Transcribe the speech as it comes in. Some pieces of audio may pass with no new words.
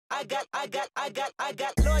I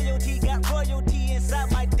got loyalty, got royalty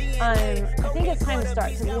inside my DNA. I think it's time to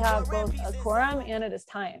start because we have both a quorum and it is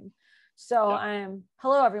time. So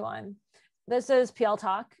hello everyone. This is PL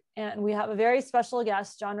Talk and we have a very special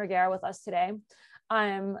guest, John Regehr, with us today.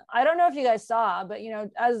 I don't know if you guys saw, but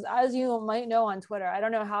as you might know on Twitter, I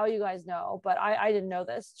don't know how you guys know, but I didn't know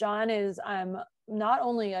this. John is not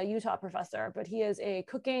only a Utah professor, but he is a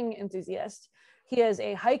cooking enthusiast. He is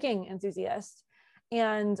a hiking enthusiast,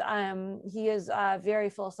 and he is very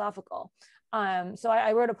philosophical. So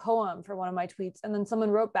I wrote a poem for one of my tweets, and then someone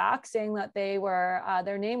wrote back saying that they were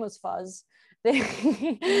their name was Fuzz. They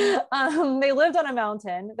they lived on a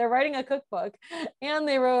mountain, they're writing a cookbook, and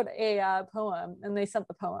they wrote a poem, and they sent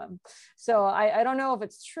the poem. So I don't know if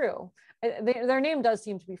it's true. Their name does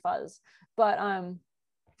seem to be Fuzz, but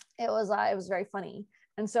it was very funny.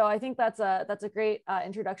 And so I think that's a great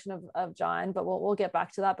introduction of John, but we'll get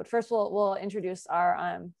back to that. But first we'll introduce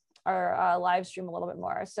our live stream a little bit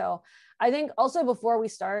more. So I think also before we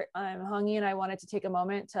start, Hong-Yi and I wanted to take a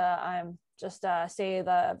moment to just say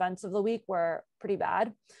the events of the week were pretty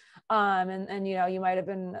bad. And you might have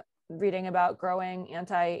been reading about growing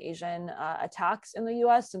anti-Asian attacks in the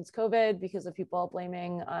US since COVID because of people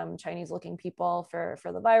blaming Chinese looking people for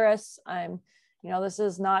the virus. This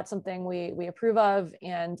is not something we approve of.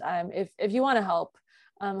 And if you want to help,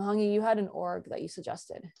 Hong-Yi, you had an org that you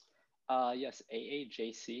suggested. Yes,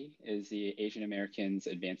 AAJC is the Asian Americans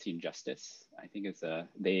Advancing Justice. I think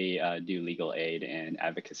they do legal aid and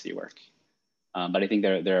advocacy work. But I think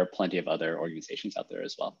there are plenty of other organizations out there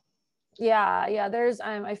as well. Yeah. There's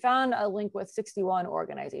I found a link with 61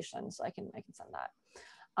 organizations, so I can send that.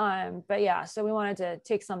 But yeah, so we wanted to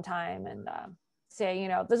take some time and say,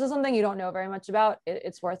 if this is something you don't know very much about,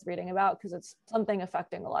 it's worth reading about because it's something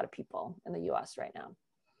affecting a lot of people in the US right now.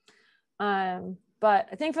 But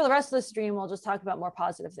I think for the rest of the stream, we'll just talk about more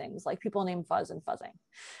positive things like people named Fuzz and Fuzzing.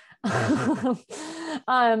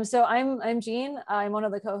 So I'm Jean. I'm one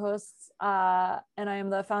of the co-hosts, and I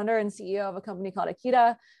am the founder and CEO of a company called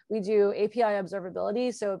Akita. We do API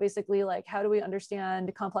observability. So basically, like, how do we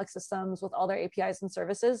understand complex systems with all their APIs and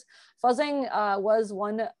services? Fuzzing was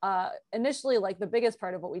one initially like the biggest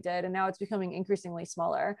part of what we did, and now it's becoming increasingly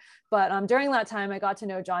smaller. But during that time, I got to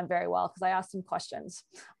know John very well because I asked him questions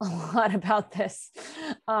a lot about this.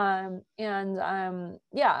 Yeah,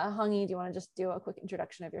 Hong-Yi, do you want to just do a quick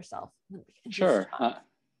introduction of yourself? Sure.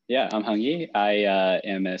 Yeah, I'm Hong-Yi. I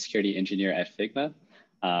am a security engineer at Figma.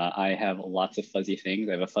 I have lots of fuzzy things.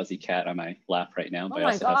 I have a fuzzy cat on my lap right now, but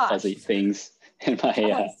I also have fuzzy things in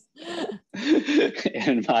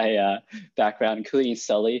my background, including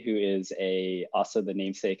Sully, who is also the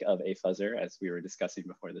namesake of a fuzzer, as we were discussing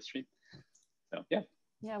before the stream. So yeah.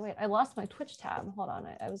 Yeah, wait, I lost my Twitch tab. Hold on,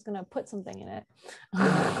 I was gonna put something in it.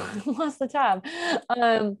 Lost the tab.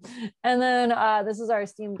 And then this is our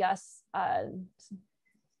esteemed guest.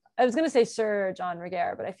 I was gonna say Sir John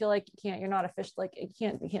Regehr, but I feel like you can't, you're not official, like you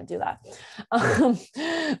can't do that.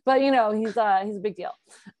 But he's a big deal.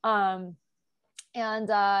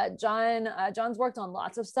 John's worked on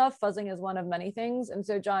lots of stuff. Fuzzing is one of many things. And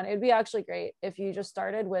so John, it'd be actually great if you just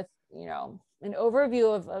started with, an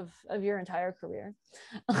overview of your entire career,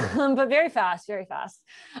 but very fast. Sure.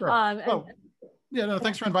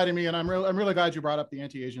 Thanks for inviting me. And I'm really glad you brought up the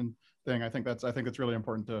anti-Asian thing. I think it's really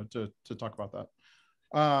important to talk about that.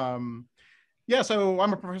 So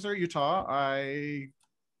I'm a professor at Utah. I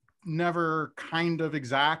never kind of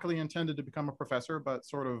exactly intended to become a professor, but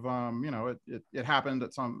sort of, it happened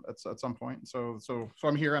at some point. So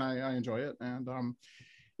I'm here and I enjoy it. And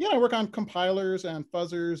I work on compilers and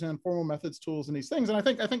fuzzers and formal methods tools and these things. And I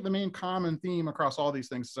think the main common theme across all these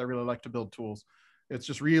things is I really like to build tools. It's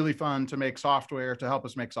just really fun to make software to help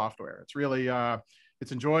us make software. It's really,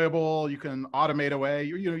 it's enjoyable. You can automate away.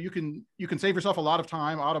 You can save yourself a lot of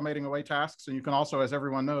time automating away tasks. And you can also, as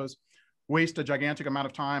everyone knows, waste a gigantic amount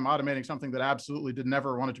of time automating something that absolutely did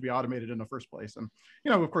never want it to be automated in the first place. And,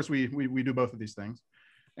 of course, we do both of these things.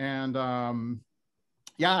 And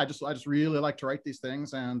I just really like to write these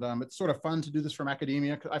things. And it's sort of fun to do this from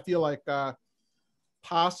academia. I feel like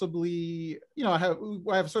possibly, I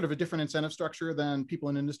have sort of a different incentive structure than people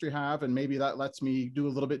in industry have. And maybe that lets me do a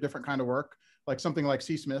little bit different kind of work, like something like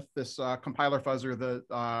CSmith, this compiler fuzzer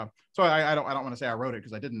that, so I don't want to say I wrote it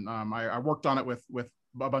because I didn't. I worked on it with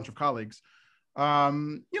a bunch of colleagues. For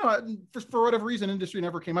whatever reason, industry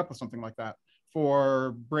never came up with something like that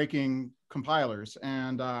for breaking compilers.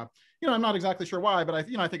 And, I'm not exactly sure why, but I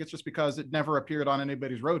think it's just because it never appeared on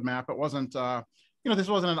anybody's roadmap. It wasn't, this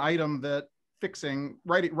wasn't an item that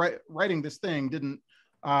writing this thing didn't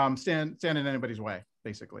stand in anybody's way,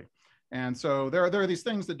 basically. And so there are these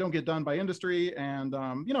things that don't get done by industry, and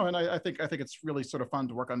you know, and I think it's really sort of fun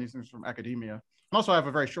to work on these things from academia. And also, I have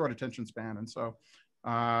a very short attention span, and so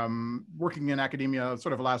working in academia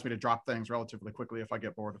sort of allows me to drop things relatively quickly if I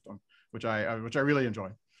get bored of them, which I really enjoy.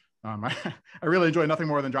 I really enjoy nothing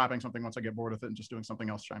more than dropping something once I get bored with it and just doing something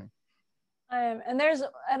else shiny.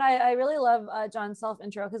 I really love John's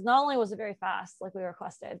self-intro, because not only was it very fast, like we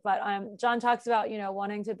requested, but John talks about, you know,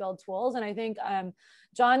 wanting to build tools. And I think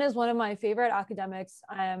John is one of my favorite academics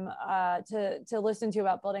to listen to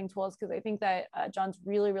about building tools, because I think that John's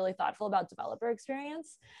really, really thoughtful about developer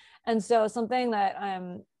experience. And so something that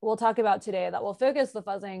we'll talk about today that we'll focus the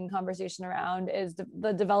fuzzing conversation around is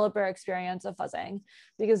the developer experience of fuzzing,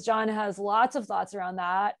 because John has lots of thoughts around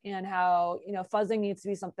that, and how, you know, fuzzing needs to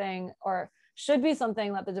be something, or should be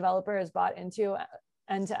something, that the developer is bought into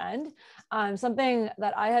end to end. Something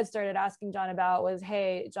that I had started asking John about was,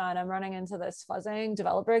 hey, John, I'm running into this fuzzing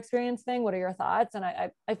developer experience thing. What are your thoughts? And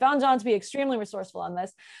I found John to be extremely resourceful on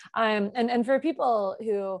this. And for people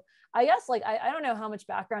who, I guess, like, I don't know how much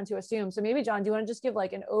background to assume. So maybe, John, do you want to just give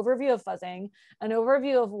like an overview of fuzzing, an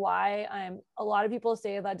overview of why a lot of people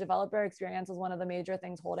say that developer experience is one of the major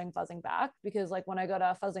things holding fuzzing back? Because like when I go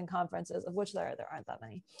to fuzzing conferences, of which there aren't that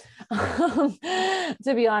many,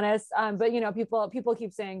 to be honest, but you know, people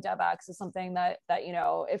keep saying DevX is something that you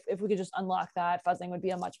know, if we could just unlock that, fuzzing would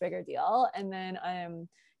be a much bigger deal. And then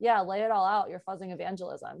yeah, lay it all out, your fuzzing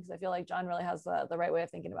evangelism, because I feel like John really has the right way of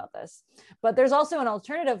thinking about this. But there's also an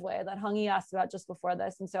alternative way that Hungy asked about just before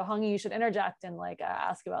this. And so Hungy, you should interject and like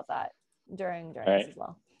ask about that during this as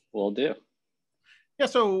well. Will do. Yeah,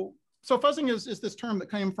 so fuzzing is this term that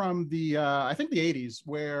came from the, I think the 80s,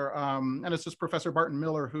 where, and it's just Professor Barton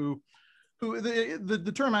Miller who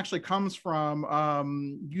the term actually comes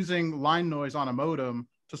from using line noise on a modem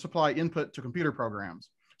to supply input to computer programs.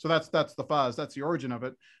 So that's the fuzz, that's the origin of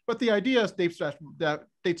it. But the idea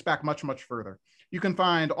dates back much, much further. You can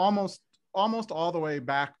find almost all the way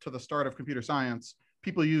back to the start of computer science,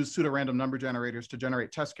 people use pseudo-random number generators to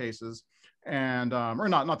generate test cases, and or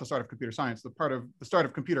not the start of computer science, the start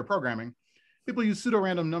of computer programming. People use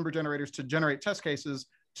pseudo-random number generators to generate test cases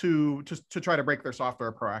to try to break their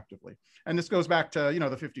software proactively. And this goes back to, you know,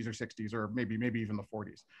 the 50s or 60s, or maybe even the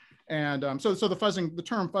 40s. And so the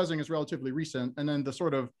term fuzzing is relatively recent, and then the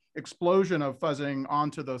sort of explosion of fuzzing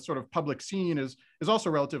onto the sort of public scene is also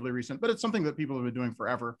relatively recent, but it's something that people have been doing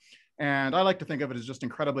forever. And I like to think of it as just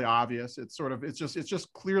incredibly obvious. It's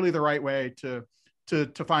just clearly the right way to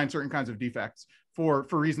find certain kinds of defects for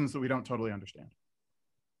reasons that we don't totally understand.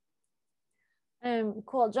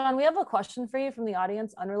 Cool. John, we have a question for you from the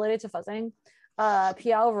audience unrelated to fuzzing.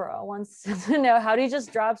 P. Alvaro wants to know, how do you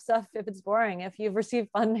just drop stuff if it's boring, if you've received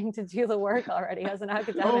funding to do the work already as an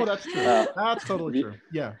academic? Oh, that's true. That's totally true.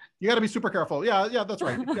 Yeah, you got to be super careful. Yeah, that's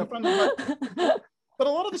right. Yeah, funding, but a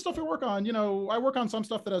lot of the stuff we work on, you know, I work on some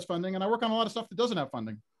stuff that has funding, and I work on a lot of stuff that doesn't have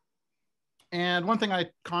funding. And one thing I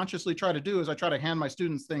consciously try to do is I try to hand my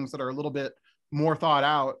students things that are a little bit more thought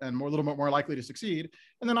out and a little bit more likely to succeed.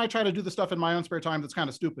 And then I try to do the stuff in my own spare time that's kind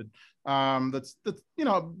of stupid. That's you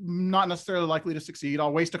know, not necessarily likely to succeed.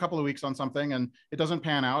 I'll waste a couple of weeks on something and it doesn't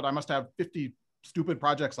pan out. I must have 50 stupid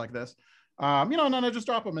projects like this. You know, and then I just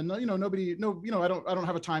drop them, and you know, I don't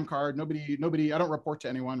have a time card. Nobody, I don't report to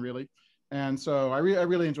anyone really. And so I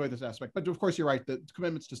really enjoy this aspect. But of course, you're right, that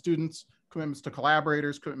commitments to students, commitments to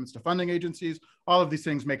collaborators, commitments to funding agencies, all of these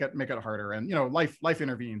things make it harder. And, you know, life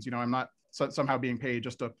intervenes. You know, I'm not somehow being paid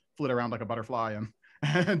just to flit around like a butterfly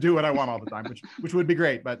and do what I want all the time, which would be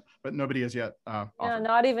great, but nobody has yet. Yeah,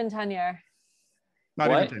 not even tenure. Not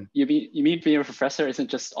even tenure. You mean being a professor isn't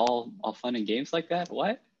just all fun and games like that?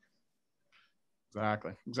 What?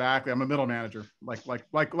 Exactly. I'm a middle manager,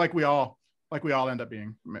 like we all end up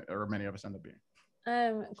being, or many of us end up being.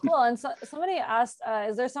 Cool. And so somebody asked,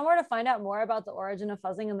 is there somewhere to find out more about the origin of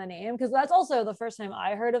fuzzing in the name? Because that's also the first time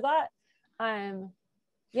I heard of that.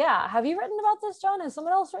 Yeah. Have you written about this, John? Has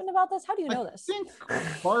someone else written about this? How do you know this? I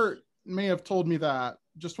think Bart may have told me that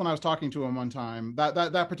just when I was talking to him one time,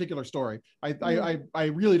 that particular story. I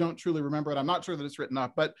really don't truly remember it. I'm not sure that it's written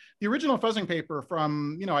up, but the original fuzzing paper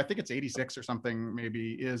from, you know, I think it's 86 or something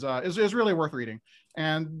maybe, is really worth reading.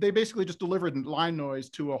 And they basically just delivered line noise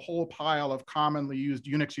to a whole pile of commonly used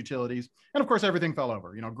Unix utilities. And of course, everything fell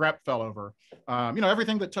over. You know, grep fell over. You know,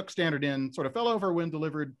 everything that took standard in sort of fell over when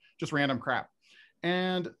delivered just random crap.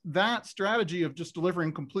 And that strategy of just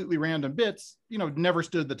delivering completely random bits, you know, never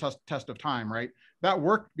stood the test of time, right? That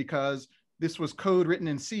worked because this was code written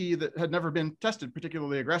in C that had never been tested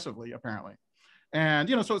particularly aggressively, apparently. And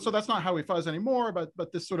so that's not how we fuzz anymore.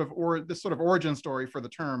 But this sort of origin story for the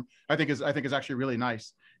term, I think is actually really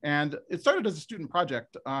nice. And it started as a student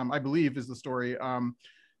project, I believe, is the story.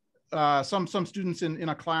 Some students in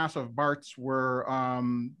a class of Bart's were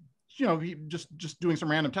just doing some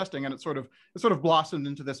random testing, and it sort of blossomed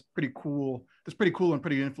into this pretty cool and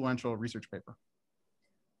pretty influential research paper.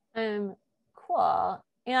 Cool.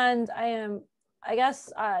 And I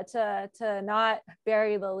guess to not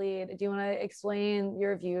bury the lead, do you want to explain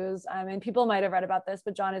your views? And people might have read about this,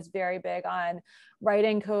 but John is very big on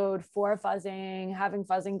writing code for fuzzing, having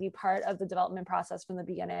fuzzing be part of the development process from the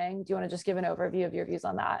beginning. Do you want to just give an overview of your views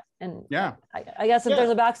on that? And yeah, I guess if there's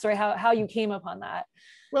a backstory, how you came upon that.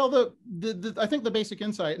 Well, I think the basic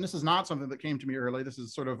insight, and this is not something that came to me early. This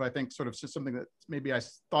is I think just something that maybe I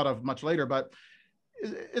thought of much later, but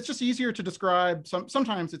it's just easier to describe.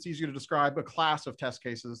 Sometimes it's easier to describe a class of test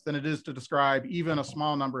cases than it is to describe even a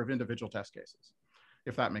small number of individual test cases,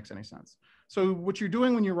 if that makes any sense. So what you're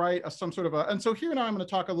doing when you write and so here now I'm going to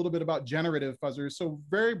talk a little bit about generative fuzzers. So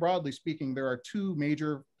very broadly speaking, there are two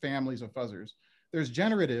major families of fuzzers. There's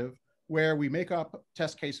generative, where we make up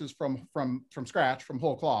test cases from scratch, from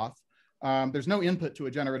whole cloth. There's no input to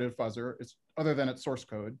a generative fuzzer, other than its source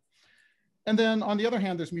code. And then on the other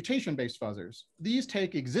hand, there's mutation-based fuzzers. These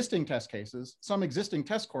take existing test cases, some existing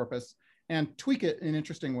test corpus, and tweak it in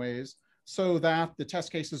interesting ways so that the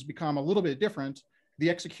test cases become a little bit different. The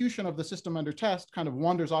execution of the system under test kind of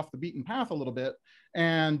wanders off the beaten path a little bit,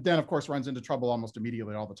 and then of course runs into trouble almost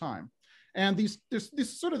immediately all the time. And there's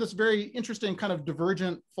this very interesting kind of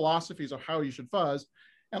divergent philosophies of how you should fuzz.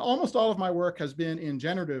 And almost all of my work has been in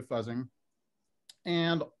generative fuzzing.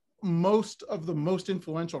 And most of the most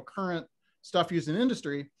influential current stuff used in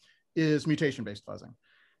industry is mutation-based fuzzing.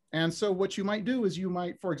 And so what you might do is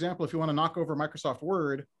for example, if you want to knock over Microsoft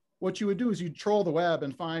Word, what you would do is you'd troll the web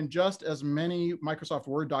and find just as many Microsoft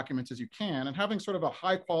Word documents as you can. And having sort of a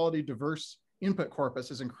high quality, diverse input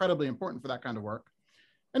corpus is incredibly important for that kind of work.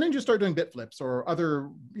 And then you start doing bit flips or other,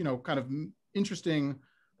 kind of interesting,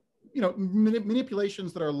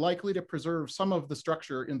 manipulations that are likely to preserve some of the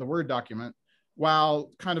structure in the Word document while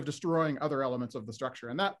kind of destroying other elements of the structure.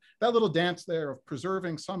 And that little dance there of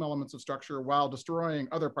preserving some elements of structure while destroying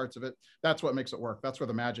other parts of it, that's what makes it work. That's where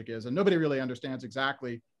the magic is. And nobody really understands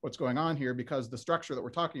exactly what's going on here, because the structure that we're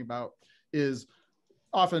talking about is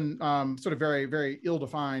often sort of very, very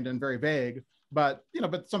ill-defined and very vague. But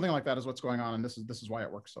something like that is what's going on, and this is why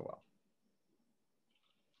it works so well.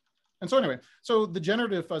 And so anyway, so the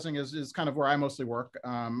generative fuzzing is kind of where I mostly work.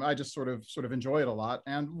 I just sort of enjoy it a lot.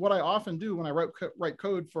 And what I often do when I write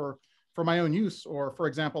code for my own use, or for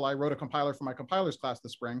example, I wrote a compiler for my compilers class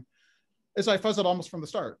this spring, is I fuzz it almost from the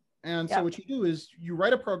start. And so what you do is you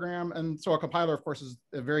write a program, and so a compiler, of course, is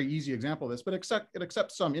a very easy example of this, but it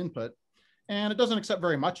accepts some input. And it doesn't accept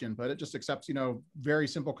very much input. It just accepts, very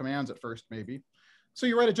simple commands at first, maybe. So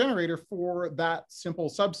you write a generator for that simple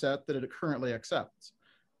subset that it currently accepts.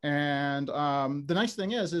 And the nice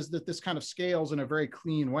thing is that this kind of scales in a very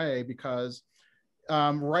clean way, because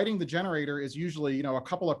writing the generator is usually, a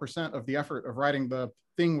couple of % of the effort of writing the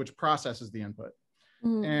thing which processes the input.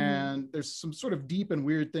 Mm-hmm. And there's some sort of deep and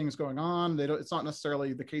weird things going on. It's not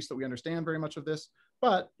necessarily the case that we understand very much of this,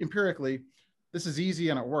 but empirically, this is easy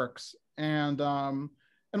and it works. And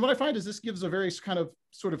what I find is this gives a very kind of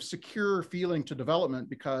sort of secure feeling to development,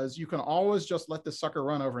 because you can always just let this sucker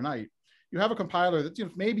run overnight. You have a compiler that's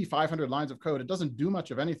maybe 500 lines of code. It doesn't do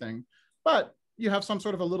much of anything, but you have some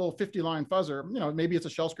sort of a little 50-line fuzzer. Maybe it's a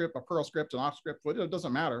shell script, a Perl script, an awk script, it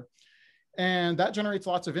doesn't matter. And that generates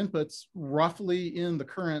lots of inputs roughly in the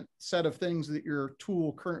current set of things that your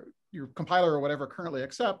compiler or whatever currently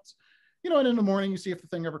accepts. And in the morning, you see if the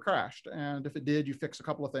thing ever crashed. And if it did, you fix a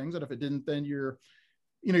couple of things. And if it didn't, then your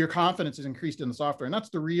confidence is increased in the software. And that's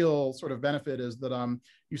the real sort of benefit, is that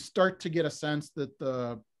you start to get a sense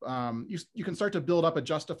that you can start to build up a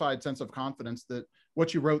justified sense of confidence that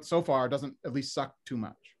what you wrote so far doesn't at least suck too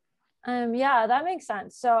much. Yeah, that makes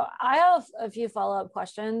sense. So I have a few follow-up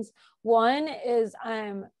questions. One is,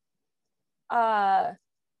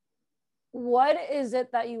 what is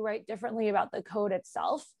it that you write differently about the code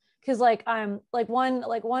itself? Because one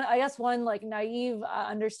naive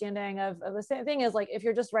understanding of the same thing is, like, if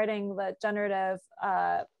you're just writing the generative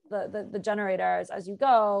the generators as you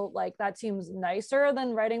go, like, that seems nicer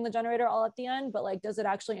than writing the generator all at the end, but like, does it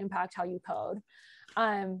actually impact how you code?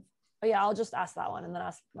 But yeah, I'll just ask that one and then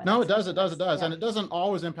ask my No, it does. Yeah. And it doesn't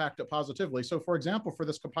always impact it positively. So for example, for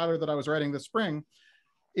this compiler that I was writing this spring,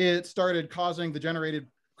 it started causing the generated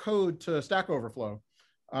code to Stack Overflow.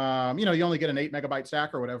 You know, you only get an 8 megabyte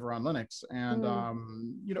stack or whatever on Linux. And,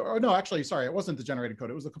 you know, or no, actually, sorry, it wasn't the generated code.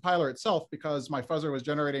 It was the compiler itself, because my fuzzer was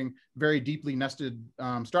generating very deeply nested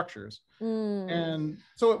structures. And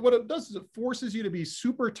so what it does is it forces you to be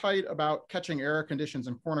super tight about catching error conditions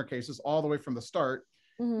and corner cases all the way from the start,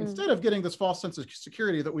 instead of getting this false sense of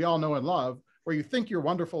security that we all know and love, where you think you're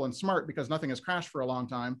wonderful and smart because nothing has crashed for a long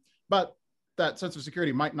time, but that sense of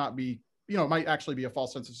security might not be, you know, it might actually be a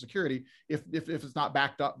false sense of security if it's not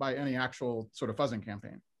backed up by any actual sort of fuzzing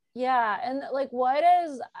campaign. Yeah, and like, what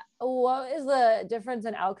is the difference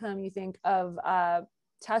in outcome you think of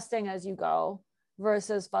testing as you go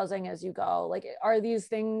versus fuzzing as you go? Like, are these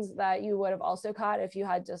things that you would have also caught if you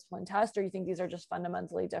had just one test, or you think these are just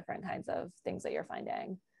fundamentally different kinds of things that you're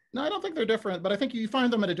finding? No, I don't think they're different, but I think you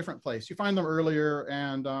find them at a different place. You find them earlier,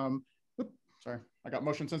 and sorry, I got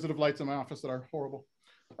motion sensitive lights in my office that are horrible.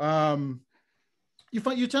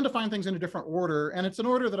 You tend to find things in a different order, and it's an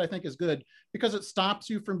order that I think is good because it stops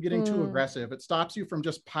you from getting too aggressive. It stops you from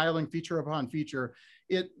just piling feature upon feature.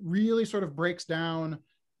 It really sort of breaks down.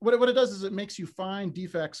 What it does is it makes you find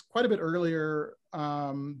defects quite a bit earlier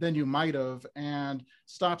than you might have, and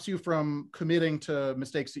stops you from committing to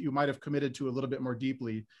mistakes that you might have committed to a little bit more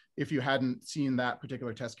deeply if you hadn't seen that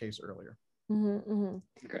particular test case earlier.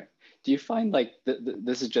 Okay. Do you find like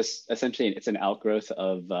this is just essentially it's an outgrowth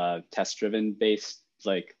of test-driven based,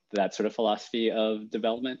 like that sort of philosophy of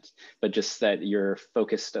development, but just that you're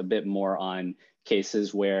focused a bit more on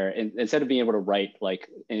cases where instead of being able to write like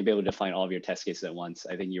and be able to define all of your test cases at once,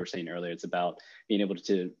 I think you were saying earlier, it's about being able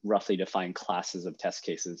to roughly define classes of test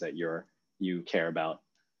cases that you care about.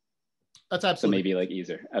 That's absolutely. So maybe like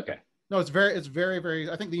easier. Okay. No, it's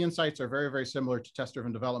very, I think the insights are very, very similar to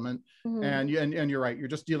test-driven development. And you're right. You're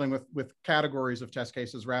just dealing with categories of test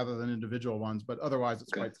cases rather than individual ones, but otherwise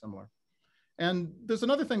it's quite similar. And there's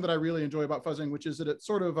another thing that I really enjoy about fuzzing, which is that it's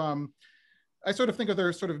sort of, I sort of think of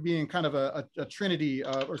there sort of being kind of a trinity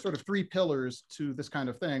or sort of three pillars to this kind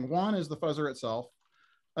of thing. One is the fuzzer itself.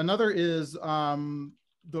 Another is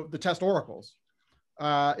the test oracles.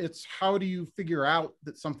 It's how do you figure out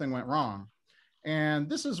that something went wrong? And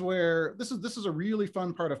this is where, this is a really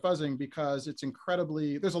fun part of fuzzing because it's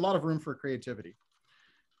incredibly, there's a lot of room for creativity.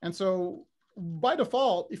 And so by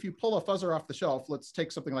default, if you pull a fuzzer off the shelf, let's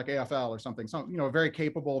take something like AFL or something, you know, a very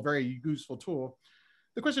capable, very useful tool.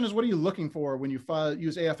 The question is, what are you looking for when you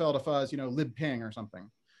use AFL to fuzz, you know, libping or something?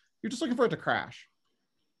 You're just looking for it to crash.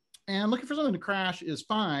 And looking for something to crash is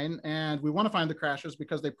fine. And we want to find the crashes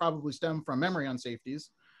because they probably stem from memory unsafeties.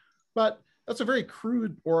 But that's a very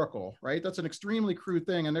crude oracle, right? That's an extremely crude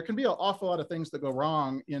thing. And there can be an awful lot of things that go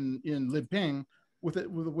wrong in libping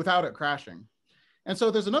without it crashing. And so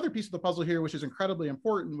there's another piece of the puzzle here, which is incredibly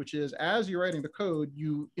important, which is as you're writing the code,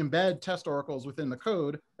 you embed test oracles within the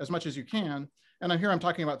code as much as you can. And here I'm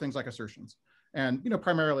talking about things like assertions and, you know,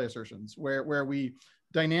 primarily assertions where we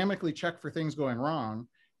dynamically check for things going wrong.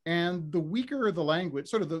 And the weaker the language,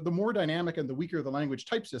 sort of the more dynamic and the weaker the language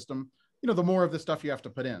type system, you know, the more of this stuff you have to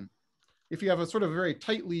put in. If you have a sort of very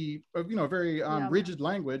tightly, you know, very rigid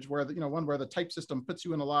language where, you know, one where the type system puts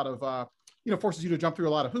you in a lot of, you know, forces you to jump through a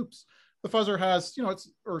lot of hoops, the fuzzer has, you know, it's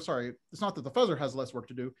not that the fuzzer has less work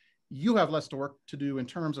to do. You have less work to do in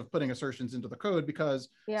terms of putting assertions into the code because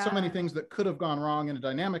so many things that could have gone wrong in a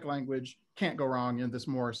dynamic language can't go wrong in this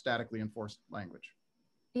more statically enforced language.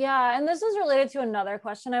 Yeah, and this is related to another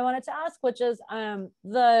question I wanted to ask, which is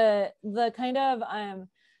the kind of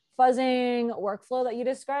fuzzing workflow that you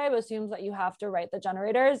describe assumes that you have to write the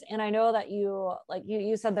generators. And I know that you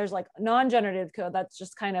said there's like non-generative code that's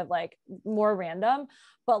just kind of like more random,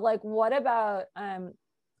 but like what about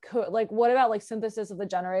like synthesis of the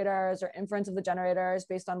generators or inference of the generators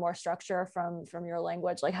based on more structure from your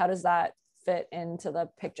language? Like how does that fit into the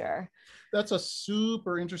picture? That's a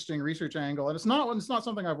super interesting research angle. And it's not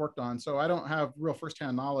something I've worked on, so I don't have real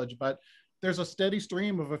firsthand knowledge, but there's a steady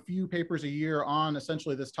stream of a few papers a year on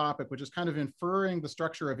essentially this topic, which is kind of inferring the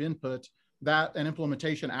structure of input that an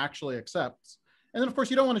implementation actually accepts. And then of course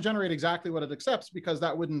you don't want to generate exactly what it accepts because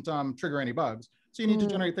that wouldn't trigger any bugs. So you need to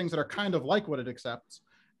generate things that are kind of like what it accepts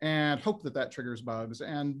and hope that that triggers bugs.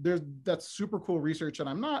 And that's super cool research, and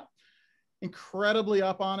I'm not incredibly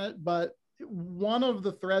up on it, but one of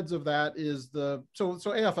the threads of that is so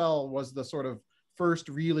AFL was the sort of first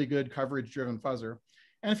really good coverage driven fuzzer.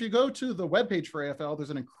 And if you go to the webpage for AFL,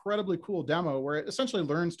 there's an incredibly cool demo where it essentially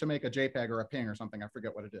learns to make a JPEG or a PNG or something. I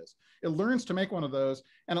forget what it is. It learns to make one of those,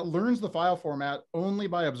 and it learns the file format only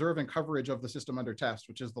by observing coverage of the system under test,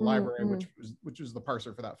 which is the library, which is the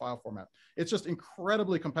parser for that file format. It's just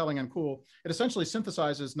incredibly compelling and cool. It essentially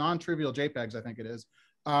synthesizes non-trivial JPEGs, I think it is,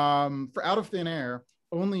 for out of thin air,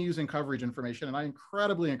 only using coverage information. And I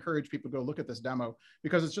incredibly encourage people to go look at this demo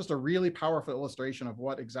because it's just a really powerful illustration of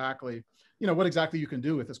what exactly you can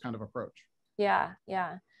do with this kind of approach. Yeah,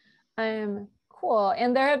 yeah. Cool.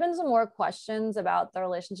 And there have been some more questions about the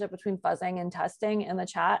relationship between fuzzing and testing in the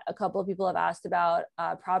chat. A couple of people have asked about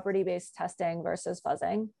property-based testing versus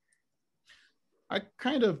fuzzing. I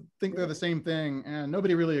kind of think they're the same thing, and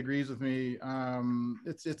nobody really agrees with me.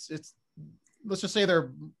 It's let's just say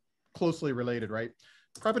they're closely related, right?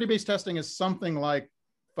 Property-based testing is something like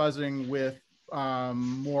fuzzing with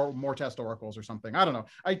more test oracles or something. I don't know.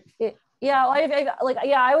 I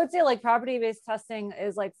would say like property-based testing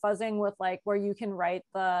is like fuzzing with like where you can write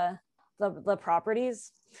the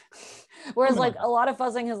properties, whereas like a lot of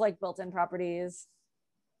fuzzing has like built-in properties.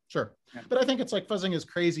 Sure, but I think it's like fuzzing is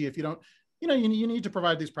crazy if you don't. You need to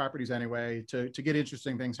provide these properties anyway to get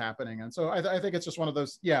interesting things happening, and so I think it's just one of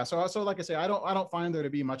those. Yeah. So like I say, I don't find there to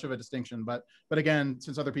be much of a distinction, but again,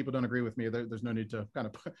 since other people don't agree with me, there's no need to kind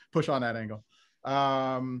of push on that angle.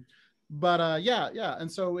 Yeah.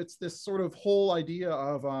 And so it's this sort of whole idea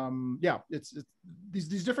of it's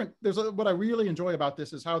these different. What I really enjoy about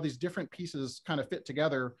this is how these different pieces kind of fit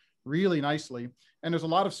together really nicely, and there's a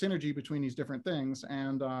lot of synergy between these different things,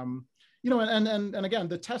 and and again,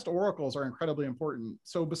 the test oracles are incredibly important.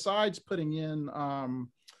 So besides putting in,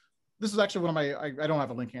 this is actually one of my, I don't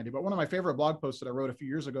have a link handy, but one of my favorite blog posts that I wrote a few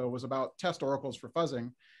years ago was about test oracles for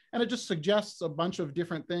fuzzing. And it just suggests a bunch of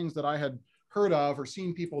different things that I had heard of or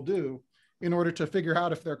seen people do in order to figure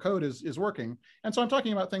out if their code is working. And so I'm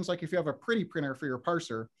talking about things like if you have a pretty printer for your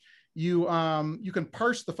parser, you can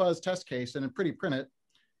parse the fuzz test case and then pretty print it.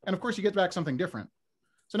 And of course you get back something different.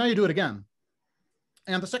 So now you do it again.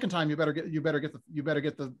 And the second time you better get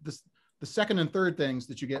the second and third things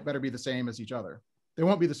that you get better be the same as each other. They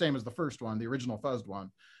won't be the same as the first one, the original fuzzed one,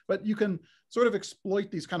 but you can sort of exploit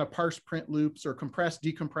these kind of parse print loops or compress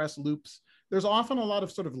decompress loops. There's often a lot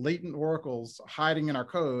of sort of latent oracles hiding in our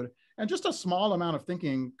code, and just a small amount of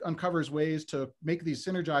thinking uncovers ways to make these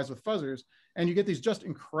synergize with fuzzers, and you get these just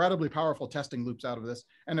incredibly powerful testing loops out of this.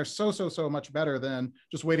 And they're so much better than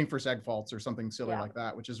just waiting for seg faults or something silly like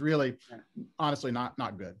that, which is really honestly not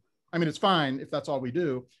good. I mean, it's fine if that's all we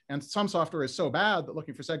do. And some software is so bad that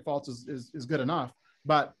looking for seg faults is good enough,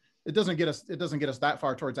 but it doesn't get us that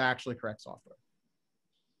far towards actually correct software.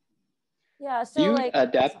 Yeah. So you like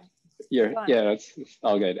adapt it's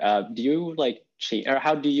all good. Do you like change, or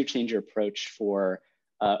how do you change your approach for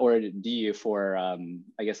or do you for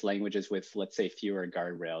I guess languages with, let's say, fewer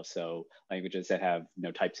guardrails, so languages that have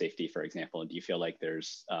no type safety, for example? Do you feel like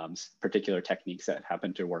there's particular techniques that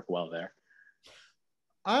happen to work well there?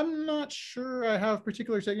 I'm not sure I have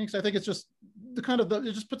particular techniques. I think it's just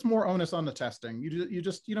it just puts more onus on the testing. You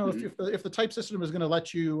just if the type system is going to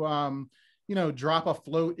let you drop a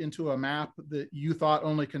float into a map that you thought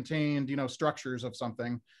only contained structures of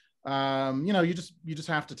something, you just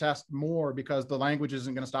have to test more because the language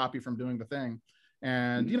isn't going to stop you from doing the thing.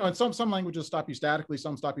 And and some languages stop you statically,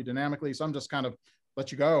 some stop you dynamically, some just kind of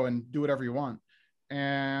let you go and do whatever you want.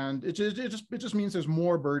 And it just means there's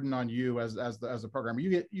more burden on you as a programmer.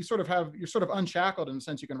 You're sort of unshackled in the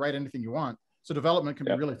sense you can write anything you want. So development can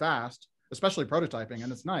be really fast, especially prototyping,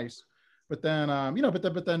 and it's nice. But then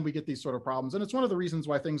but then we get these sort of problems, and it's one of the reasons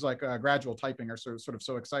why things like gradual typing are sort of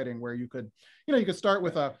so exciting, where you could start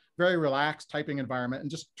with a very relaxed typing environment and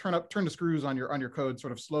just turn the screws on your code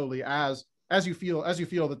sort of slowly as you feel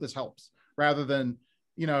that this helps, rather than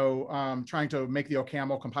trying to make the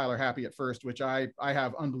OCaml compiler happy at first, which I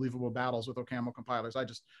have unbelievable battles with OCaml compilers.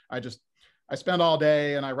 I spend all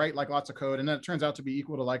day and I write like lots of code, and then it turns out to be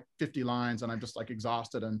equal to like 50 lines, and I'm just like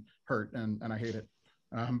exhausted and hurt, and I hate it.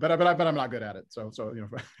 But I'm not good at it. So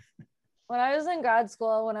When I was in grad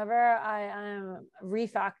school, whenever I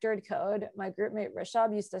refactored code, my groupmate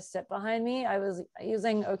Rishabh used to sit behind me. I was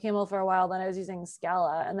using OCaml for a while, then I was using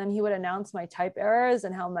Scala, and then he would announce my type errors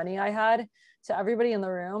and how many I had to everybody in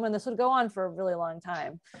the room, and this would go on for a really long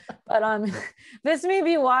time. But this may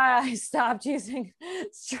be why I stopped using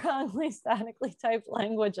strongly statically typed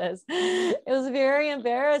languages. It was very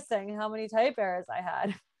embarrassing how many type errors I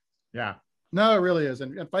had. Yeah. No, it really is,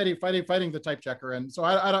 and fighting the type checker, and so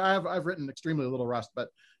I've written extremely little Rust, but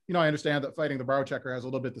I understand that fighting the borrow checker has a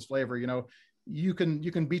little bit this flavor. You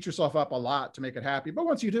can beat yourself up a lot to make it happy, but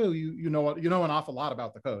once you do, you know an awful lot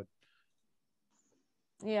about the code.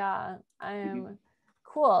 Yeah,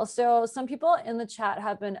 cool. So some people in the chat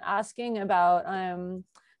have been asking about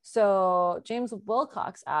so James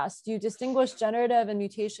Wilcox asked, do you distinguish generative and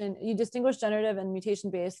mutation? You distinguish generative and mutation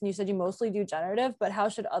based, and you said you mostly do generative, but how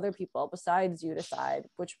should other people besides you decide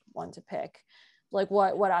which one to pick? Like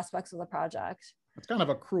what aspects of the project? That's kind of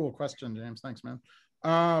a cruel question, James. Thanks, man.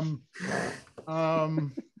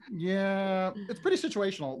 Yeah, it's pretty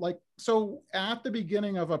situational. Like, so at the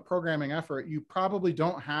beginning of a programming effort, you probably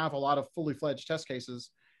don't have a lot of fully fledged test cases.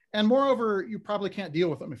 And moreover, you probably can't deal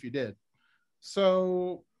with them if you did.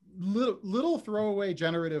 So little throwaway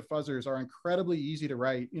generative fuzzers are incredibly easy to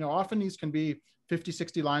write. You know, often these can be 50,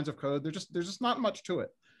 60 lines of code. There's just not much to it.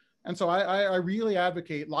 And so I really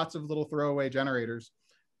advocate lots of little throwaway generators.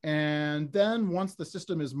 And then once the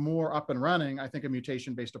system is more up and running, I think a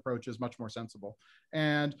mutation-based approach is much more sensible.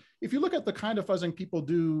 And if you look at the kind of fuzzing people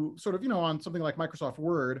do sort of, you know, on something like Microsoft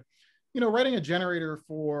Word, you know, writing a generator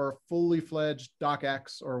for fully fledged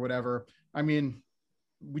docx or whatever, I mean,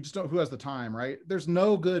 we just don't, who has the time, right? There's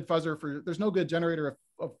no good there's no good generator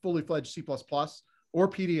of fully fledged C++ or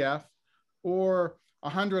PDF or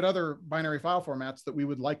 100 other binary file formats that we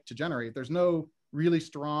would like to generate. There's no really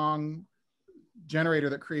strong generator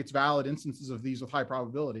that creates valid instances of these with high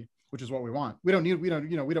probability, which is what we want. We don't want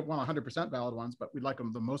 100% valid ones, but we'd like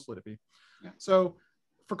them mostly to be. Yeah. So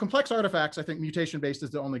for complex artifacts, I think mutation-based is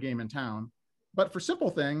the only game in town. But for simple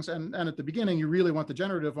things, and at the beginning, you really want the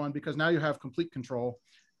generative one because now you have complete control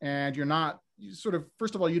and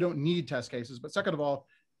first of all, you don't need test cases, but second of all,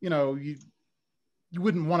 you know, you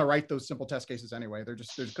wouldn't want to write those simple test cases anyway. They're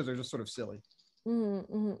just sort of silly.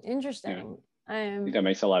 Interesting. Yeah. I think that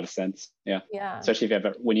makes a lot of sense. Yeah. Especially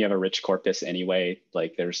if when you have a rich corpus anyway,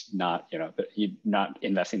 like there's not, you know, you're not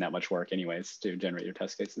investing that much work anyways to generate your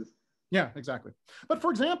test cases. Yeah, exactly. But for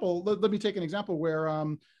example, let me take an example where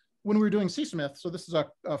when we were doing CSmith, so this is a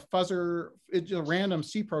fuzzer, it's a random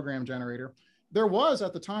C program generator. There was,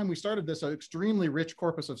 at the time we started this, an extremely rich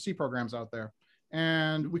corpus of C programs out there.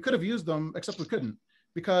 And we could have used them, except we couldn't,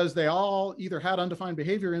 because they all either had undefined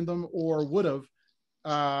behavior in them or would have,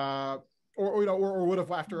 or would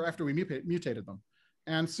have after we mutated them.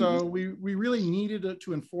 And so we really needed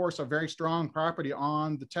to enforce a very strong property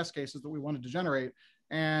on the test cases that we wanted to generate.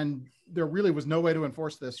 And there really was no way to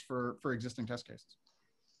enforce this for existing test cases.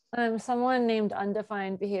 Someone named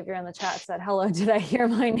undefined behavior in the chat said, hello, did I hear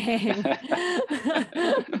my name?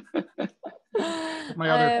 my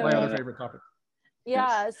other favorite topic.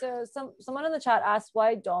 Yeah, so someone in the chat asked,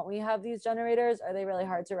 why don't we have these generators? Are they really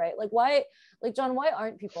hard to write? Like John, why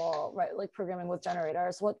aren't people programming with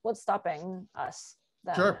generators? What's stopping us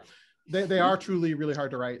then? Sure. They are truly really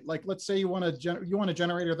hard to write. Like, let's say you want a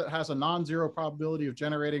generator that has a non-zero probability of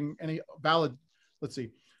generating any valid, let's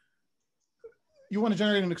see. You want to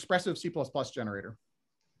generate an expressive C++ generator,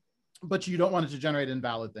 but you don't want it to generate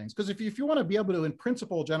invalid things. Because if you want to be able to, in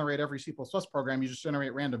principle, generate every C++ program, you just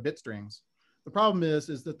generate random bit strings. The problem is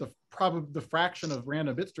that the fraction of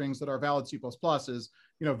random bit strings that are valid C++ is,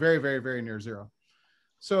 you know, very, very, very near zero.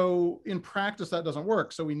 So in practice, that doesn't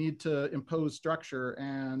work. So we need to impose structure,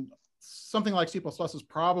 and something like C++ is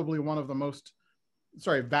probably one of the most,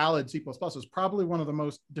 valid C++ is probably one of the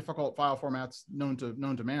most difficult file formats known to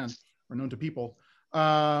man or known to people.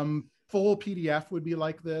 Full PDF would be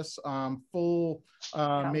like this.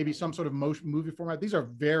 Maybe some sort of movie format. These are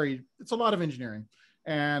it's a lot of engineering.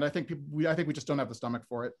 And I think we just don't have the stomach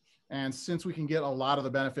for it. And since we can get a lot of the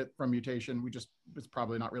benefit from mutation, it's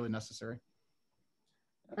probably not really necessary.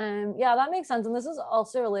 Yeah, that makes sense. And this is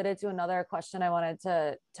also related to another question I wanted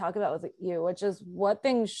to talk about with you, which is what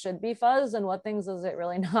things should be fuzzed and what things does it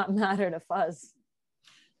really not matter to fuzz?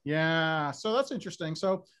 Yeah, so that's interesting.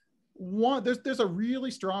 So there's a really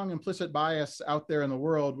strong implicit bias out there in the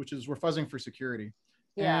world, which is we're fuzzing for security.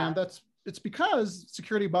 Yeah. And it's because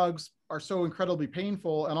security bugs are so incredibly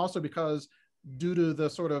painful, and also because due to the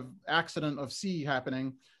sort of accident of C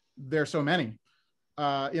happening, there's so many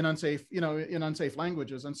in unsafe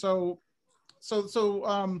languages. And so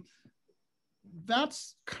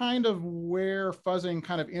that's kind of where fuzzing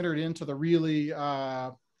kind of entered into the really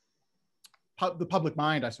the public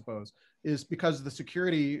mind, I suppose, is because the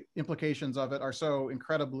security implications of it are so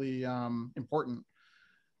incredibly important.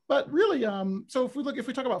 But really, so if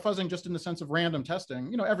we talk about fuzzing just in the sense of random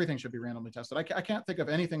testing, you know, everything should be randomly tested. I can't think of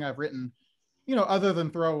anything I've written, you know, other than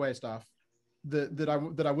throwaway stuff that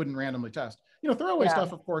I wouldn't randomly test. You know, throwaway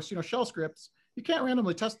stuff, of course, you know, shell scripts, you can't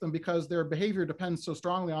randomly test them because their behavior depends so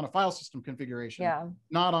strongly on a file system configuration,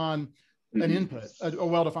 not on an input, a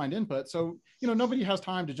well-defined input. So, you know, nobody has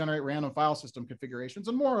time to generate random file system configurations.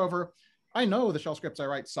 And moreover, I know the shell scripts I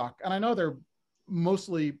write suck, and I know they're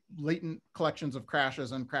mostly latent collections of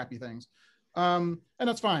crashes and crappy things. And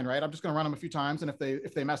that's fine, right? I'm just going to run them a few times, and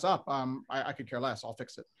if they mess up, I could care less. I'll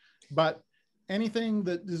fix it. But anything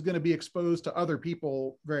that is going to be exposed to other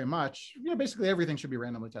people very much, you know, basically everything should be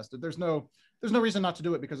randomly tested. There's no reason not to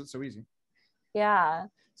do it because it's so easy. Yeah.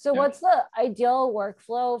 So what's the ideal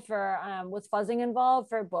workflow for with fuzzing involved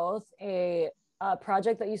for both a a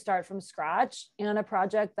project that you start from scratch and a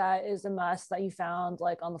project that is a mess that you found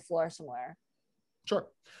like on the floor somewhere? Sure.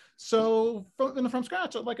 So from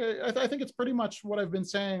scratch, like I think it's pretty much what I've been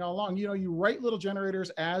saying all along. You write little generators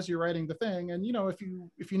as you're writing the thing, and if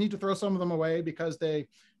you need to throw some of them away because they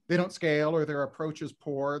don't scale or their approach is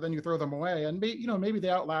poor, then you throw them away, and maybe they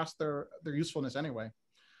outlast their usefulness anyway.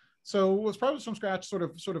 So what's projects from scratch sort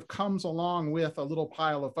of comes along with a little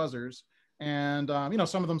pile of fuzzers, and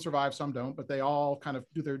some of them survive, some don't, but they all kind of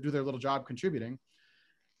do their little job contributing.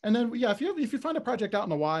 And then if you find a project out in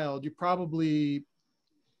the wild, you probably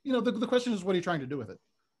the question is, what are you trying to do with it?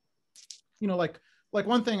 Like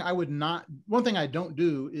one thing I don't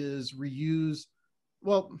do is reuse.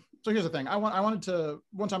 Well, so here's the thing. One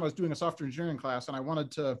time I was doing a software engineering class and I wanted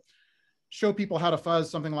to show people how to fuzz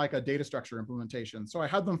something like a data structure implementation. So I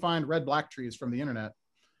had them find red-black trees from the internet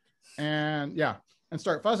and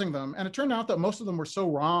start fuzzing them. And it turned out that most of them were so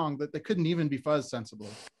wrong that they couldn't even be fuzzed sensibly.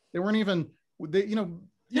 They weren't even, you don't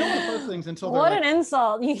want to fuzz things until what an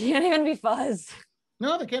insult. You can't even be fuzzed.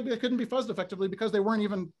 No, they couldn't be fuzzed effectively because they weren't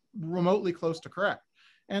even remotely close to correct.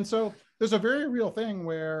 And so there's a very real thing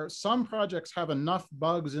where some projects have enough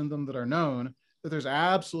bugs in them that are known that there's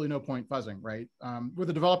absolutely no point fuzzing, right? Where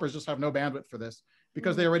the developers just have no bandwidth for this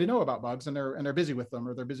because they already know about bugs and they're busy with them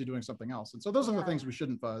or they're busy doing something else. And so those are the things we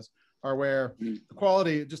shouldn't fuzz, are where the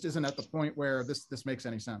quality just isn't at the point where this makes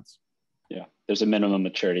any sense. Yeah, there's a minimum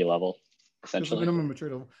maturity level, essentially. There's a minimum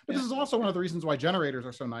maturity level. But this is also one of the reasons why generators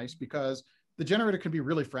are so nice, because the generator can be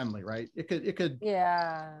really friendly, right? It could, it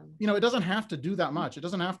doesn't have to do that much. It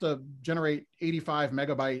doesn't have to generate 85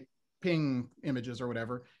 megabyte ping images or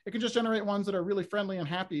whatever. It can just generate ones that are really friendly and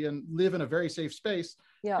happy and live in a very safe space.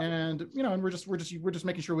 Yeah. And, and we're just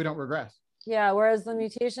making sure we don't regress. Yeah. Whereas the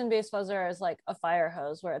mutation-based fuzzer is like a fire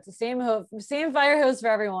hose where it's the same fire hose for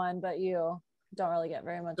everyone, but you don't really get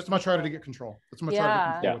very much. It's much harder to get control. It's much harder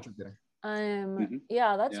to control what you're getting.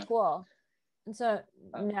 Yeah, that's cool. And so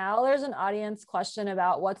now there's an audience question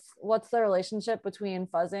about what's the relationship between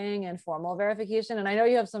fuzzing and formal verification. And I know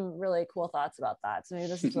you have some really cool thoughts about that. So maybe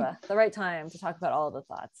this is the right time to talk about all of the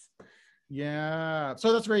thoughts. Yeah,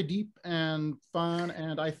 so that's very deep and fun.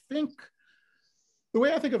 And I think the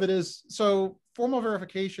way I think of it is, so formal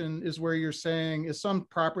verification is where you're saying, is some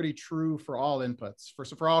property true for all inputs?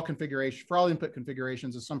 For all input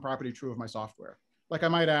configurations, is some property true of my software? Like I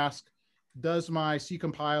might ask, does my C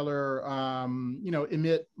compiler,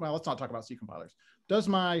 emit, well, let's not talk about C compilers. Does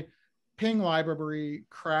my ping library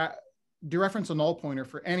dereference a null pointer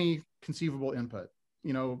for any conceivable input,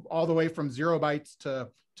 all the way from 0 bytes to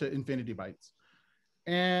infinity bytes?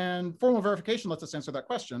 And formal verification lets us answer that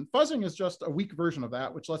question. Fuzzing is just a weak version of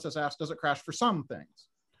that, which lets us ask, does it crash for some things?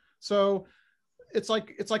 So it's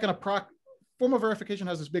like formal verification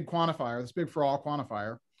has this big quantifier, this big for all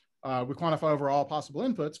quantifier. We quantify over all possible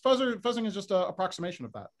inputs. Fuzzing is just an approximation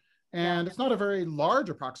of that. And it's not a very large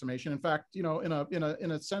approximation. In fact,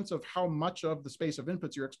 in a sense of how much of the space of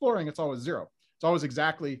inputs you're exploring, it's always 0. It's always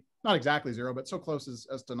not exactly 0, but so close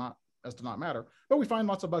as to not matter. But we find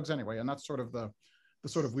lots of bugs anyway, and that's sort of the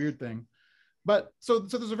sort of weird thing. But so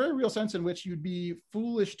there's a very real sense in which you'd be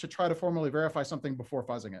foolish to try to formally verify something before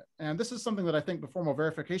fuzzing it. And this is something that I think the formal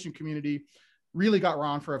verification community really got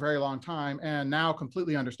wrong for a very long time and now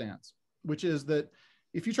completely understands, which is that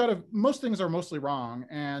if you most things are mostly wrong.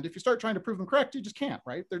 And if you start trying to prove them correct, you just can't,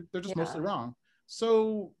 right? They're just mostly wrong.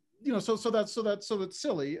 So, so that's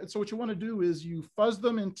silly. And so what you want to do is you fuzz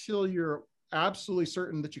them until you're absolutely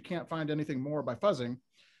certain that you can't find anything more by fuzzing,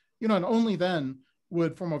 and only then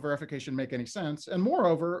would formal verification make any sense. And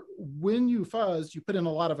moreover, when you fuzz, you put in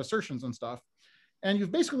a lot of assertions and stuff, and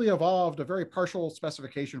you've basically evolved a very partial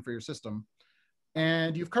specification for your system.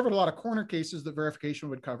 And you've covered a lot of corner cases that verification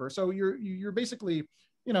would cover. So you're basically,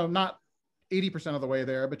 not 80% of the way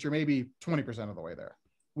there, but you're maybe 20% of the way there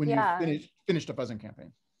when you finished a fuzzing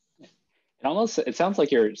campaign. It sounds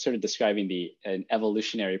like you're sort of describing an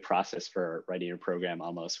evolutionary process for writing a program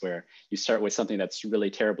almost, where you start with something that's really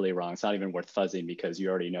terribly wrong. It's not even worth fuzzing because you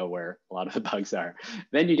already know where a lot of the bugs are.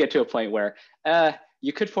 Then you get to a point where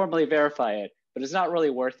you could formally verify it, but it's not really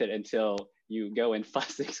worth it until you go and fuzz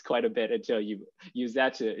things quite a bit until you use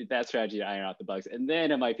that strategy to iron out the bugs. And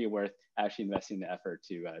then it might be worth actually investing the effort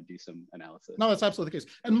to do some analysis. No, that's absolutely the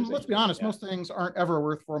case. And let's be honest, most things aren't ever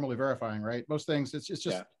worth formally verifying, right? Most things, it's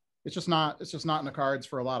just not in the cards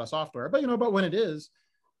for a lot of software. But but when it is,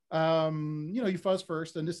 you fuzz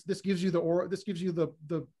first, and this gives you it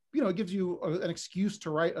gives you an excuse to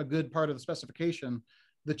write a good part of the specification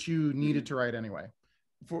that you needed to write anyway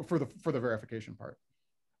for the verification part.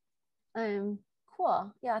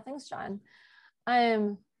 Cool. Yeah, thanks, John.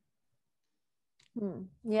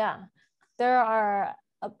 there are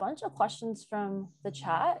a bunch of questions from the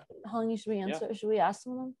chat. Hong, should we answer? Yeah. Should we ask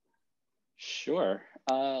some of them? Sure.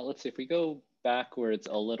 Let's see if we go backwards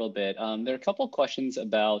a little bit. There are a couple of questions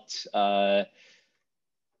about,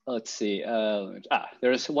 let's see.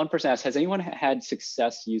 There's one person asked, has anyone had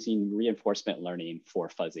success using reinforcement learning for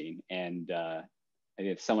fuzzing? And I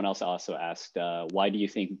think someone else also asked, why do you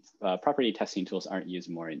think property testing tools aren't used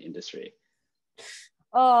more in industry?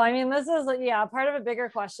 Oh, I mean, this is, yeah, part of a bigger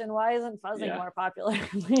question. Why isn't fuzzing more popular?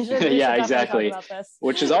 we should exactly. talk about this.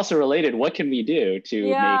 Which is also related. What can we do to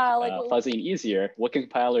make fuzzing easier? What can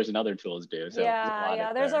compilers and other tools do? So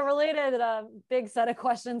there's a related big set of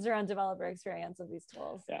questions around developer experience of these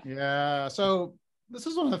tools. Yeah. So this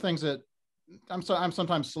is one of the things that I'm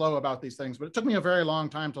sometimes slow about these things, but it took me a very long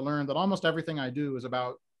time to learn that almost everything I do is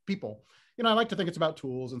about people. You know, I like to think it's about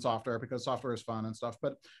tools and software because software is fun and stuff,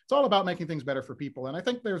 but it's all about making things better for people. And I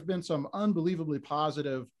think there's been some unbelievably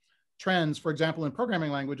positive trends, for example, in programming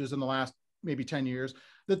languages in the last maybe 10 years,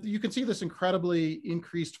 that you can see this incredibly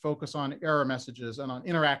increased focus on error messages and on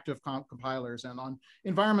interactive compilers and on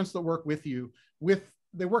environments that work with you,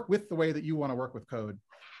 they work with the way that you want to work with code,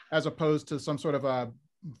 as opposed to some sort of a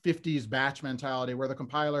 50s batch mentality where the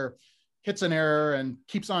compiler hits an error and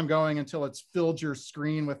keeps on going until it's filled your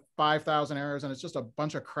screen with 5,000 errors and it's just a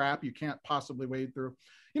bunch of crap you can't possibly wade through.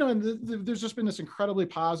 You know, and there's just been these incredibly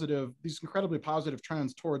positive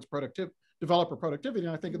trends towards developer productivity,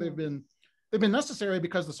 and I think they've been necessary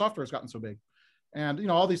because the software has gotten so big. And you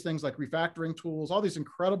know, all these things like refactoring tools, all these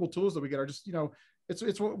incredible tools that we get are just, you know,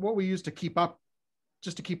 it's what we use to keep up,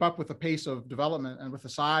 just to keep up with the pace of development and with the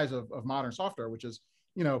size of modern software, which is,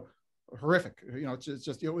 you know, horrific. You know, it's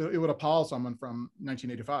just, it would appall someone from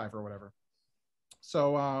 1985 or whatever.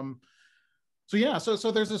 So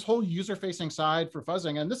so there's this whole user-facing side for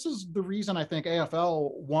fuzzing, and this is the reason I think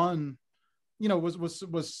AFL 1, you know,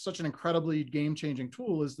 was such an incredibly game-changing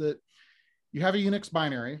tool, is that you have a Unix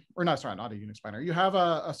binary, or not a Unix binary. You have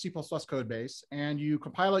a C++ code base, and you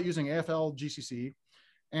compile it using AFL GCC,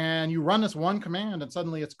 and you run this one command, and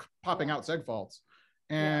suddenly it's popping out seg faults,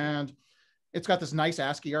 and it's got this nice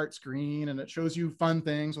ASCII art screen, and it shows you fun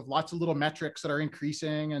things with lots of little metrics that are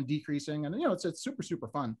increasing and decreasing. And, you know, it's super, super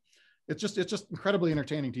fun. It's just incredibly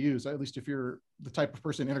entertaining to use, at least if you're the type of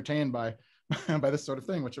person entertained by this sort of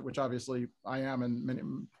thing, which obviously I am,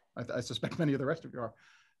 and I suspect many of the rest of you are.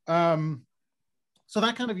 So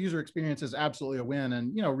that kind of user experience is absolutely a win,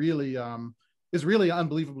 and, you know, really is really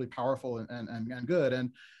unbelievably powerful and good.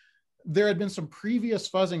 And there had been some previous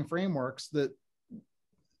fuzzing frameworks that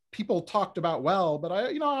people talked about well, but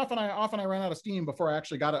often I ran out of steam before I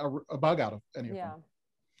actually got a bug out of any of them.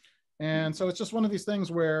 And so it's just one of these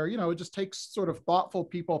things where, you know, it just takes sort of thoughtful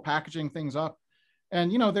people packaging things up,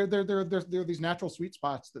 and, you know, there are these natural sweet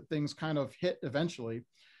spots that things kind of hit eventually.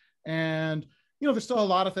 And, you know, there's still a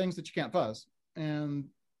lot of things that you can't fuzz, and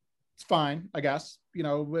it's fine, I guess. You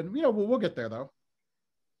know, we'll get there though.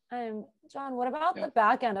 John, what about the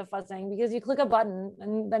back end of fuzzing? Because you click a button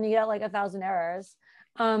and then you get like 1,000 errors.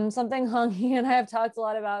 Something Hongi and I have talked a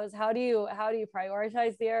lot about is how do you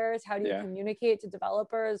prioritize the errors? How do you communicate to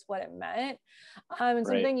developers what it meant? And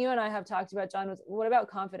something you and I have talked about, John, was what about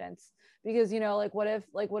confidence? Because, you know, like what if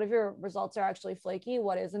your results are actually flaky?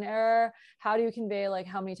 What is an error? How do you convey like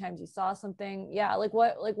how many times you saw something? Yeah,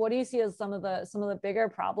 what do you see as some of the bigger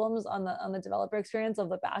problems on the developer experience of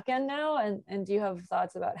the back end now? And do you have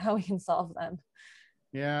thoughts about how we can solve them?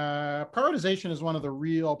 Yeah, prioritization is one of the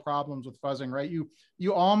real problems with fuzzing, right?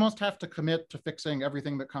 You almost have to commit to fixing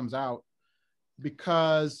everything that comes out,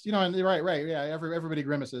 because, you know, and right, yeah, everybody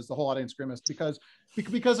grimaces, the whole audience grimaced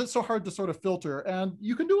because it's so hard to sort of filter. And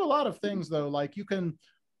you can do a lot of things though, like you can,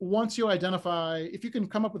 once you identify, if you can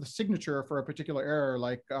come up with a signature for a particular error,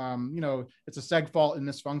 like, you know, it's a seg fault in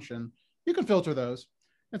this function, you can filter those.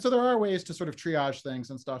 And so there are ways to sort of triage things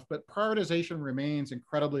and stuff, but prioritization remains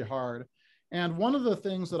incredibly hard. And one of the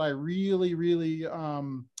things that I really, really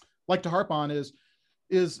like to harp on is,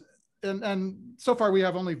 and so far we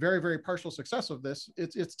have only very, very partial success of this,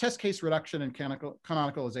 it's test case reduction and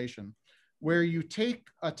canonicalization, where you take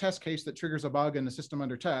a test case that triggers a bug in the system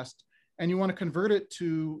under test, and you want to convert it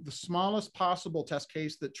to the smallest possible test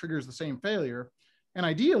case that triggers the same failure. And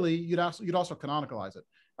ideally, you'd also canonicalize it.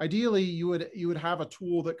 Ideally, you would have a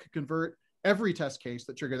tool that could convert every test case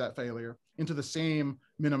that triggered that failure into the same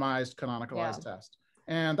minimized canonicalized test.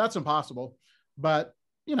 And that's impossible, but,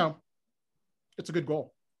 you know, it's a good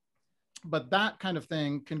goal. But that kind of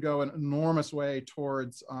thing can go an enormous way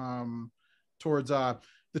towards the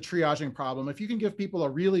triaging problem. If you can give people a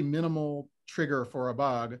really minimal trigger for a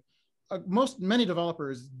bug, many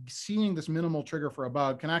developers seeing this minimal trigger for a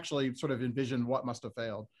bug can actually sort of envision what must have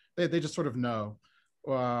failed. They just sort of know.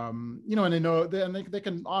 You know, and they know, and they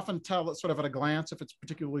can often tell it sort of at a glance if it's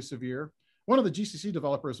particularly severe. One of the GCC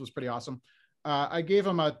developers was pretty awesome. I gave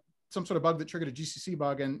him some sort of bug that triggered a GCC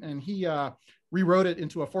bug, and he rewrote it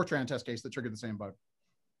into a Fortran test case that triggered the same bug.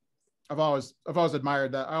 I've always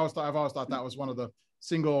admired that. I've always thought that was one of the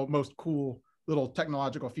single most cool little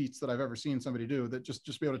technological feats that I've ever seen somebody do. That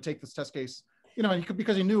just be able to take this test case, you know, and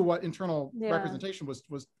because he knew what internal representation was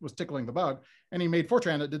tickling the bug, and he made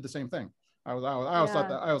Fortran that did the same thing. I always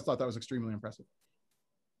thought that was extremely impressive.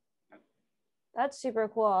 That's super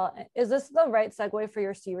cool. Is this the right segue for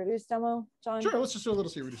your C-reduce demo, John? Sure, let's just do a little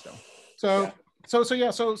C-reduce demo.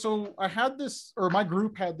 So I had this, or my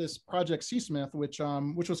group had this project CSmith, which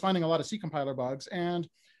was finding a lot of C compiler bugs, and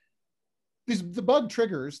the bug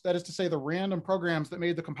triggers, that is to say the random programs that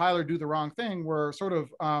made the compiler do the wrong thing, were sort of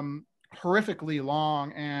horrifically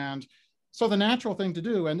long. And so the natural thing to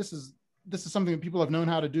do, and this is something that people have known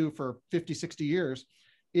how to do for 50, 60 years,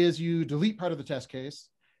 is you delete part of the test case.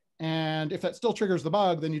 And if that still triggers the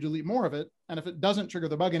bug, then you delete more of it. And if it doesn't trigger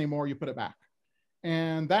the bug anymore, you put it back.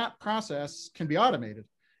 And that process can be automated.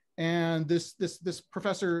 And this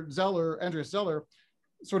Professor Zeller, Andreas Zeller,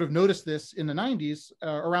 sort of noticed this in the 90s,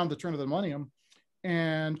 around the turn of the millennium,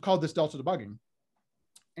 and called this delta debugging.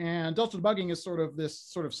 And delta debugging is sort of this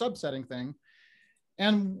sort of subsetting thing.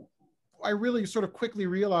 And I really sort of quickly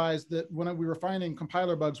realized that when we were finding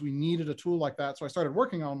compiler bugs, we needed a tool like that. So I started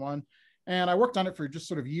working on one, and I worked on it for just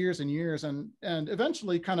sort of years and years, and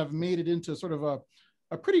eventually kind of made it into sort of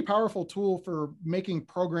a pretty powerful tool for making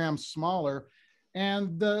programs smaller.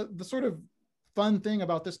 And the sort of fun thing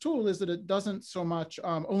about this tool is that it doesn't so much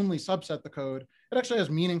only subset the code. It actually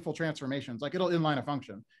has meaningful transformations. Like, it'll inline a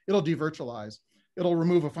function, it'll devirtualize, it'll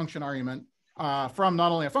remove a function argument from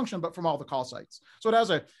not only a function, but from all the call sites. So it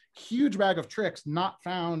has a huge bag of tricks not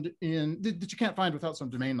found that you can't find without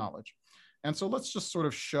some domain knowledge. And so let's just sort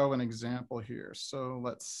of show an example here. So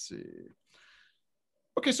let's see.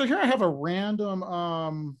 Okay, so here I have a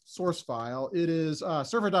random source file. It is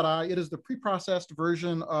server.i. It is the preprocessed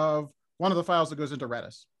version of one of the files that goes into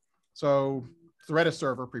Redis. So the Redis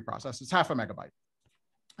server preprocessed. It's 0.5 MB.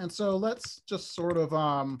 And so let's just sort of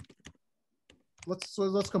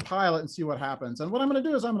let's compile it and see what happens. And what I'm going to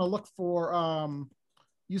do is I'm going to look for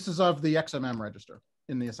uses of the XMM register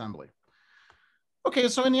in the assembly. Okay,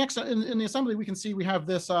 so in the assembly, we can see we have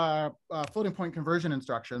this floating point conversion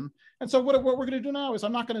instruction. And so what we're going to do now is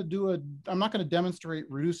I'm not going to demonstrate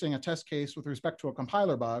reducing a test case with respect to a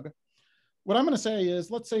compiler bug. What I'm going to say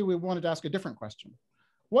is, let's say we wanted to ask a different question.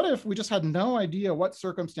 What if we just had no idea what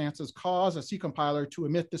circumstances cause a C compiler to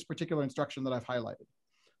emit this particular instruction that I've highlighted?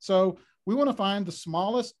 So we want to find the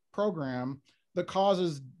smallest program that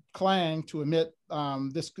causes Clang to emit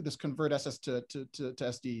this convert SS to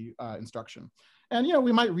SD instruction. And, you know,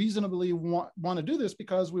 we might reasonably want to do this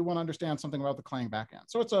because we want to understand something about the Clang backend.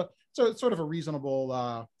 So it's sort of a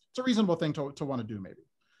reasonable thing to want to do, maybe.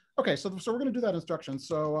 Okay, so we're going to do that instruction.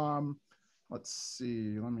 So let's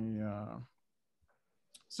see.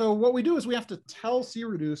 So what we do is we have to tell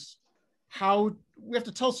creduce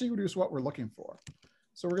what we're looking for.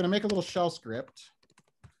 So we're going to make a little shell script,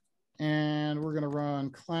 and we're going to run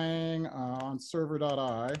clang on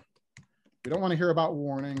server.i. We don't want to hear about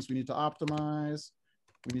warnings. We need to optimize.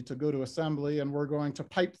 We need to go to assembly, and we're going to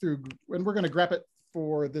pipe through, and we're going to grep it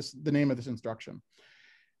for the name of this instruction.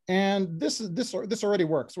 And this already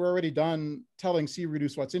works. We're already done telling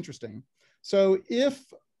creduce what's interesting. So if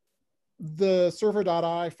the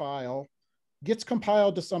server.i file gets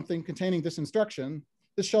compiled to something containing this instruction,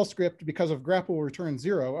 this shell script, because of grep, will return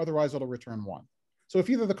 0. Otherwise, it'll return 1. So if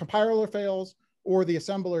either the compiler fails or the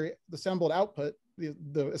assembled output,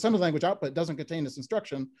 the assembly language output doesn't contain this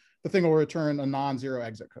instruction, the thing will return a non-zero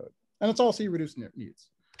exit code. And it's all creduce needs.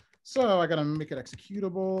 So I got to make it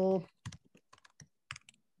executable.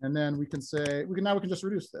 And then we can say, now we can just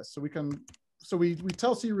reduce this. So we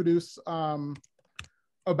tell creduce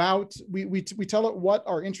we tell it what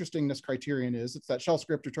our interestingness criterion is. It's that shell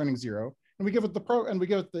script returning 0. And we give it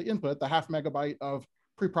the input, the 0.5 MB of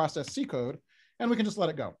preprocessed C code, and we can just let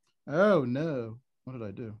it go. Oh no, what did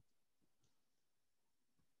I do?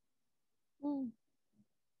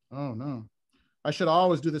 Oh no, I should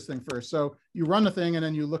always do this thing first. So you run the thing and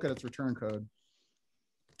then you look at its return code.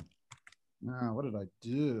 Now, what did I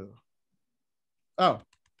do? Oh,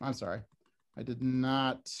 I'm sorry. I did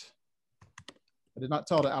not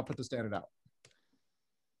tell it to output the standard out.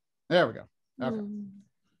 There we go. Okay.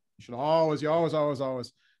 You always.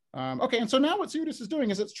 Okay, and so now what creduce is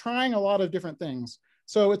doing is it's trying a lot of different things.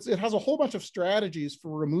 So it has a whole bunch of strategies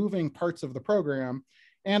for removing parts of the program.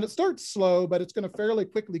 And it starts slow, but it's going to fairly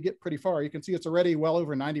quickly get pretty far. You can see it's already well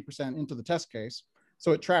over 90% into the test case.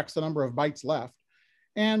 So it tracks the number of bytes left.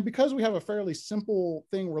 And because we have a fairly simple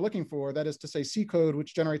thing we're looking for, that is to say C code,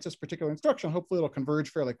 which generates this particular instruction, hopefully it'll converge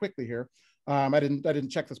fairly quickly here. I didn't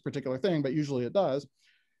check this particular thing, but usually it does.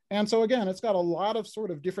 And so again, it's got a lot of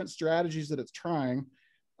sort of different strategies that it's trying.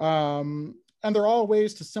 And they're all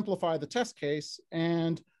ways to simplify the test case.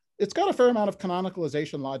 And it's got a fair amount of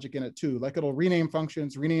canonicalization logic in it too. Like it'll rename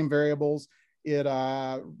functions, rename variables. It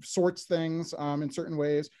sorts things in certain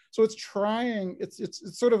ways. So it's trying,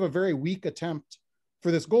 it's sort of a very weak attempt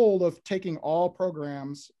for this goal of taking all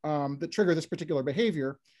programs that trigger this particular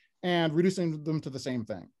behavior and reducing them to the same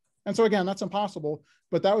thing. And so again, that's impossible,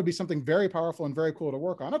 but that would be something very powerful and very cool to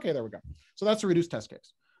work on. Okay, there we go. So that's a reduced test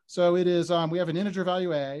case. So it is, we have an integer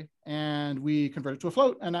value A and we convert it to a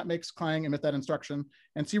float, and that makes Clang emit that instruction.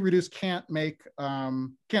 And creduce can't think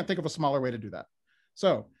of a smaller way to do that.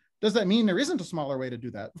 So does that mean there isn't a smaller way to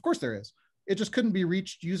do that? Of course there is. It just couldn't be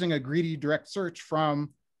reached using a greedy direct search from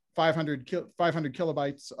 500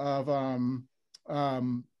 kilobytes of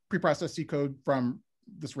preprocessed C code from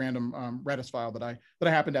this random Redis file that I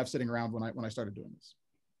happened to have sitting around when I started doing this.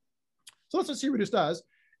 So that's what creduce does.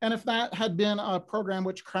 And if that had been a program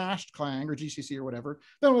which crashed Clang or GCC or whatever,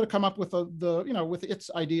 then it would have come up with with its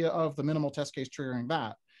idea of the minimal test case triggering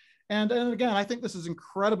that. And again, I think this is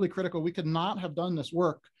incredibly critical. We could not have done this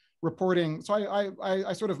work reporting. So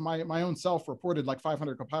I sort of my own self reported like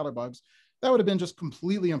 500 compiler bugs. That would have been just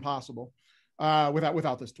completely impossible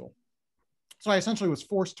without this tool. So I essentially was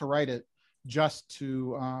forced to write it just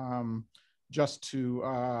to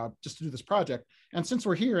do this project. And since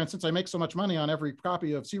we're here, and since I make so much money on every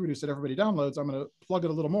copy of creduce that everybody downloads, I'm going to plug it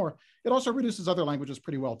a little more. It also reduces other languages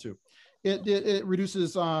pretty well too. It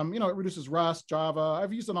reduces, it reduces Rust, Java.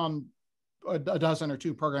 I've used it on a dozen or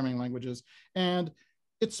two programming languages, and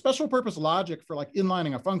its special purpose logic for like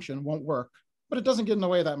inlining a function won't work, but it doesn't get in the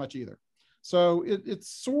way that much either. So it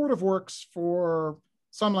sort of works for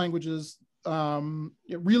some languages.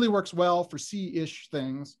 It really works well for C-ish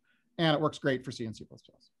things, and it works great for C and C++.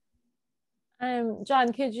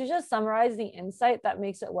 John, could you just summarize the insight that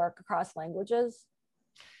makes it work across languages?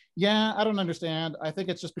 Yeah, I don't understand. I think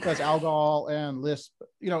it's just because Algol and Lisp,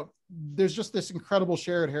 there's just this incredible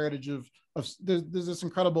shared heritage there's this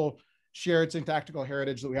incredible shared syntactical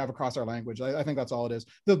heritage that we have across our language. I think that's all it is.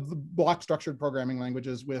 The block structured programming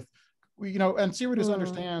languages with, and creduce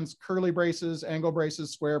understands curly braces, angle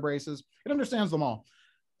braces, square braces. It understands them all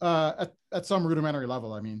at some rudimentary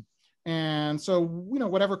level, I mean. And so,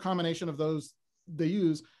 whatever combination of those they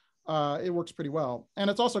use, it works pretty well. And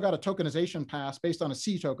it's also got a tokenization pass based on a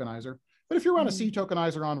C tokenizer. But if you run a C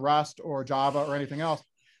tokenizer on Rust or Java or anything else,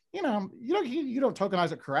 you don't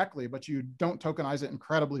tokenize it correctly, but you don't tokenize it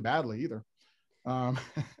incredibly badly either.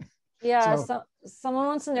 Yeah, so someone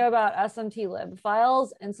wants to know about SMT-lib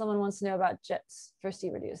files, and someone wants to know about JITs for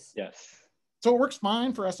creduce. Yes. So it works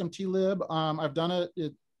fine for SMT-lib. I've done it,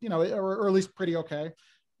 or at least pretty okay.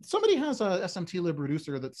 Somebody has a SMT-lib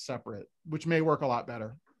reducer that's separate, which may work a lot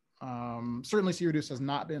better. Certainly creduce has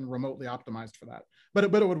not been remotely optimized for that, but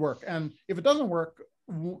it would work. And if it doesn't work,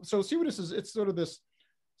 so creduce it's sort of this,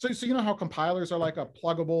 so you know how compilers are like a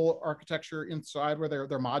pluggable architecture inside where they're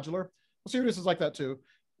modular? Well, creduce is like that too.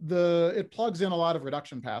 It plugs in a lot of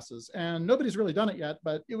reduction passes, and nobody's really done it yet,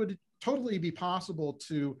 but it would totally be possible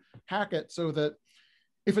to hack it so that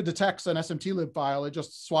if it detects an SMT-lib file, it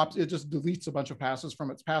just deletes a bunch of passes from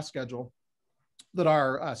its pass schedule that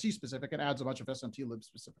are C-specific and adds a bunch of SMT-lib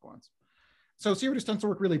specific ones. So creduce tends to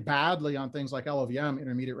work really badly on things like LLVM,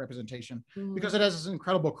 intermediate representation, because it has this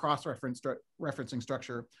incredible cross-referencing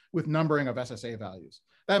structure with numbering of SSA values.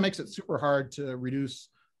 That makes it super hard to reduce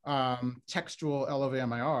textual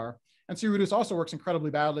LLVM-IR. And creduce also works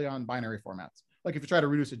incredibly badly on binary formats. Like if you try to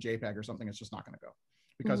reduce a JPEG or something, it's just not going to go,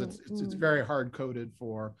 because it's very hard coded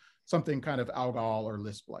for something kind of Algol or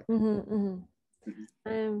Lisp-like.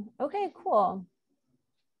 Okay, cool.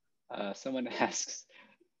 Someone asks,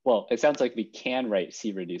 well, it sounds like we can write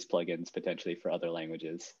creduce plugins potentially for other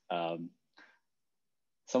languages.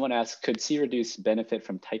 Someone asks, could creduce benefit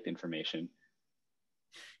from type information?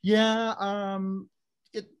 Yeah,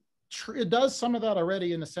 it does some of that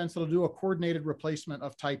already, in the sense that it'll do a coordinated replacement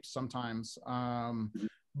of types sometimes.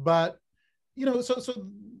 But so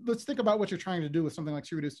let's think about what you're trying to do with something like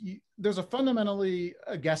creduce. There's a fundamentally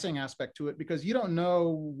a guessing aspect to it, because you don't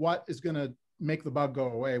know what is going to make the bug go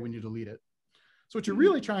away when you delete it. So what you're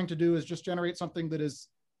really trying to do is just generate something that is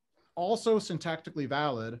also syntactically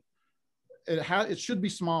valid. It should be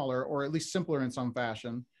smaller, or at least simpler in some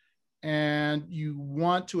fashion. And you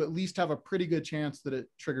want to at least have a pretty good chance that it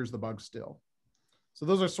triggers the bug still. So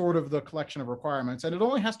those are sort of the collection of requirements, and it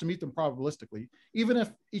only has to meet them probabilistically. Even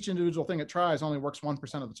if each individual thing it tries only works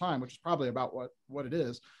 1% of the time, which is probably about what it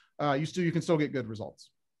is, you can still get good results.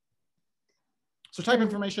 So type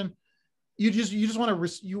information, you just want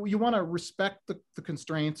to respect the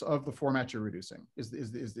constraints of the format you're reducing is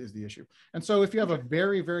the issue. And so if you have a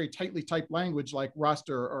very, very tightly typed language like Rust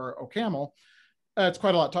or OCaml, it's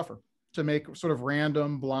quite a lot tougher to make sort of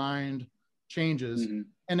random blind changes.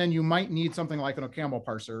 And then you might need something like an OCaml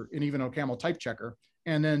parser and even OCaml type checker,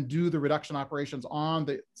 and then do the reduction operations on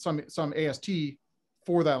some AST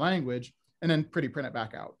for that language, and then print it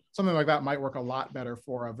back out. Something like that might work a lot better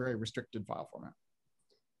for a very restricted file format.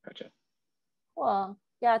 Gotcha. Cool.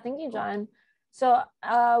 Yeah, thank you, John. So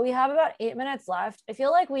we have about 8 minutes left. I feel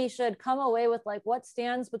like we should come away with like what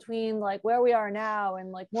stands between like where we are now and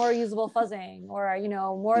like more usable fuzzing, or, you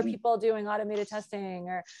know, more people doing automated testing,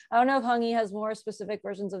 or I don't know if Hung-Yi has more specific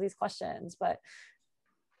versions of these questions, but.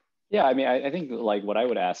 Yeah, I mean, I think like what I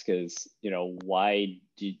would ask is, you know, why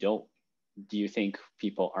do you think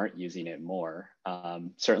people aren't using it more?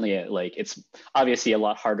 Certainly, like it's obviously a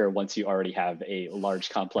lot harder once you already have a large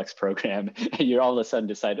complex program and you're all of a sudden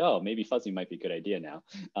decide, oh, maybe fuzzing might be a good idea now.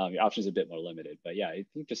 Your options are a bit more limited. But yeah, I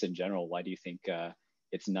think just in general, why do you think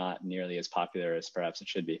it's not nearly as popular as perhaps it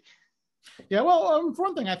should be? Yeah, well, for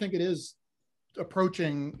one thing, I think it is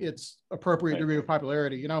approaching its appropriate degree of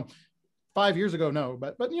popularity. You know, 5 years ago, no,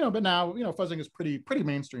 but now, you know, fuzzing is pretty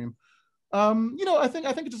mainstream. You know, I think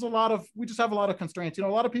it's just we just have a lot of constraints. You know,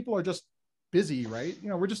 a lot of people are just busy, right? You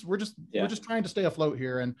know, we're just trying to stay afloat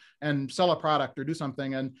here and sell a product or do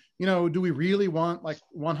something. And, you know, do we really want like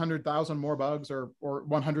 100,000 more bugs or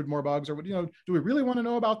 100 more bugs, or, you know, do we really want to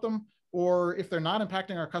know about them? Or if they're not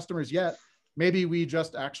impacting our customers yet, maybe we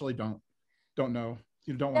just actually don't know.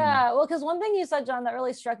 You don't want to know. Well, because one thing you said, John, that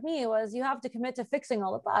really struck me was you have to commit to fixing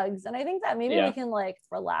all the bugs. And I think that maybe we can like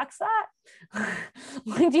relax that.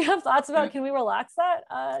 Like, do you have thoughts about, can we relax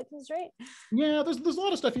that constraint? Yeah, there's a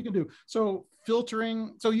lot of stuff you can do. So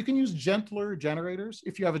filtering, so you can use gentler generators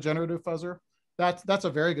if you have a generative fuzzer. That's a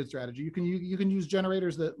very good strategy. You can use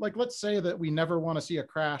generators that, like, let's say that we never want to see a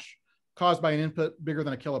crash caused by an input bigger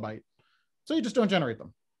than a kilobyte. So you just don't generate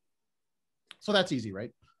them. So that's easy, right?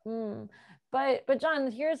 But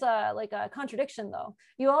John, here's a contradiction though.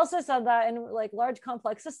 You also said that in like large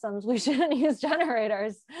complex systems, we shouldn't use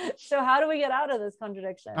generators. So how do we get out of this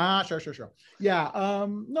contradiction? Sure. Yeah,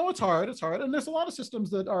 no, it's hard. And there's a lot of systems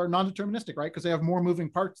that are non-deterministic, right? Because they have more moving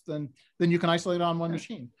parts than you can isolate on one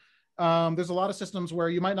machine. There's a lot of systems where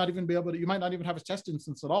you might not even have a test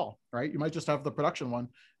instance at all, right? You might just have the production one,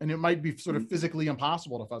 and it might be sort of physically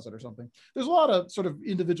impossible to fuzz it or something. There's a lot of sort of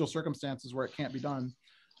individual circumstances where it can't be done.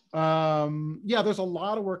 Yeah, there's a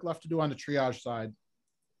lot of work left to do on the triage side,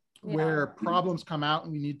 where problems come out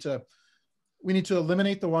and we need to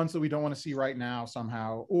eliminate the ones that we don't want to see right now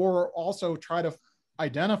somehow, or also try to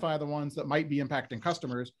identify the ones that might be impacting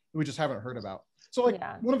customers that we just haven't heard about. So like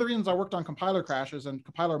one of the reasons I worked on compiler crashes and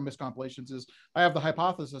compiler miscompilations is I have the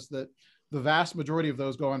hypothesis that the vast majority of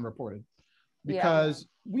those go unreported. Because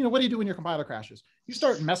you know, what do you do when your compiler crashes? You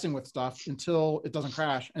start messing with stuff until it doesn't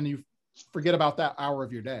crash, and you forget about that hour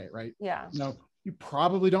of your day, right? Yeah. You know, you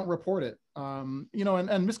probably don't report it. You know,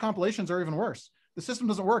 and miscompilations are even worse. The system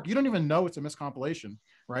doesn't work. You don't even know it's a miscompilation,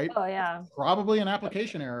 right? Oh yeah. Probably an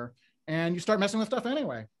application error, and you start messing with stuff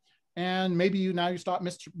anyway. And maybe you stop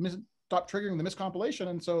triggering the miscompilation,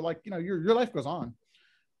 and so like, you know, your life goes on.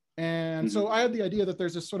 And so I had the idea that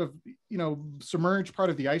there's this sort of, you know, submerged part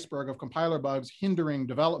of the iceberg of compiler bugs hindering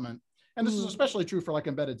development. And this is especially true for like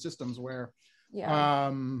embedded systems where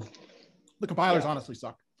the compilers honestly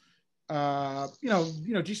suck. You know,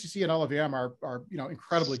 GCC and LLVM are you know,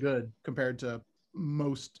 incredibly good compared to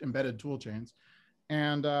most embedded tool chains.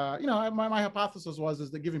 And you know, my hypothesis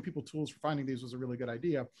is that giving people tools for finding these was a really good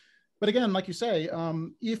idea. But again, like you say,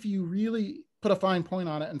 if you really put a fine point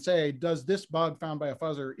on it and say, does this bug found by a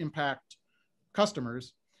fuzzer impact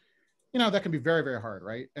customers? You know, that can be very, very hard,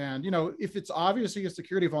 right? And you know, if it's obviously a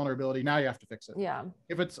security vulnerability, now you have to fix it. Yeah.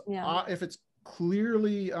 If it's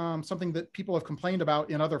clearly something that people have complained about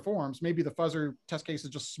in other forms, maybe the fuzzer test case is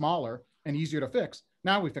just smaller and easier to fix.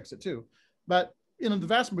 Now we fix it too. But in the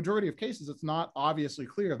vast majority of cases, it's not obviously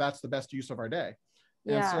clear that's the best use of our day.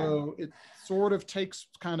 And so it sort of takes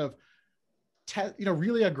kind of, you know,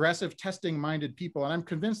 really aggressive testing minded people. And I'm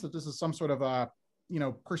convinced that this is some sort of a, you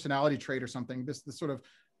know, personality trait or something, this sort of,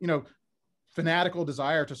 you know, fanatical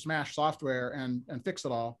desire to smash software and fix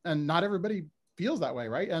it all. And not everybody feels that way,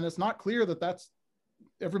 right? And it's not clear that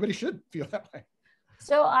everybody should feel that way.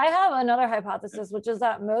 So I have another hypothesis, which is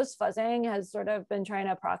that most fuzzing has sort of been trying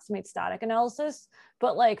to approximate static analysis,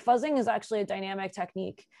 but like fuzzing is actually a dynamic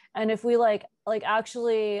technique. And if we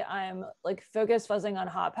actually like focus fuzzing on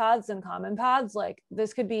hot paths and common paths, like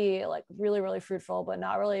this could be like really, really fruitful, but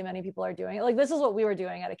not really many people are doing it. Like this is what we were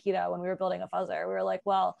doing at Akita when we were building a fuzzer. We were like,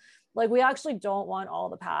 well, like we actually don't want all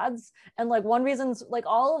the paths. And like one reason's like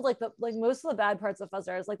all of like most of the bad parts of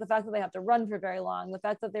fuzzers, like the fact that they have to run for very long, the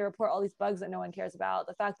fact that they report all these bugs that no one cares about,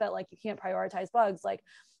 the fact that like you can't prioritize bugs. Like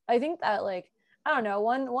I think that like, I don't know,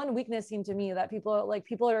 one weakness seemed to me that people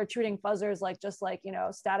are treating fuzzers like just like, you know,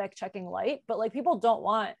 static checking light, but like people don't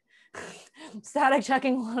want static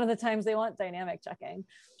checking. A lot of the times they want dynamic checking.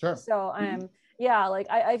 Sure. So yeah, like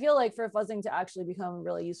I feel like for fuzzing to actually become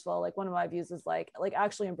really useful, like one of my views is like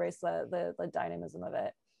actually embrace the dynamism of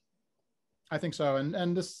it. I think so.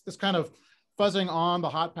 And this kind of fuzzing on the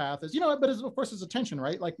hot path is, you know, but of course it's a tension,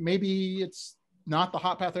 right? Like maybe it's not the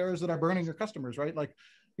hot path errors that are burning your customers, right? Like,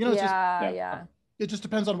 you know, it just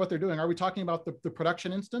depends on what they're doing. Are we talking about the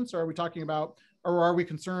production instance, or are we talking about, or are we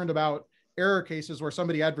concerned about error cases where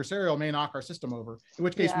somebody adversarial may knock our system over, in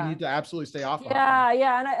which case we need to absolutely stay off. And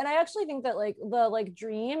I actually think that like the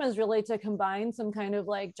dream is really to combine some kind of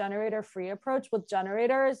like generator free approach with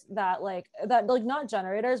generators that not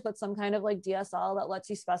generators, but some kind of like DSL that lets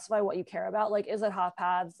you specify what you care about. Like, is it hot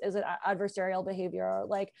paths? Is it adversarial behavior?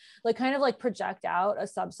 Like kind of like project out a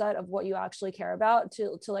subset of what you actually care about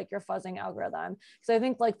to like your fuzzing algorithm. So I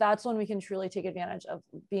think like that's when we can truly take advantage of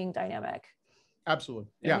being dynamic. Absolutely.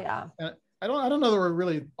 Yeah. And I don't know that we're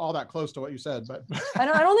really all that close to what you said, but I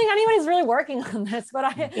don't think anybody's really working on this,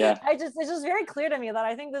 but it's just very clear to me that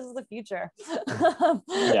I think this is the future.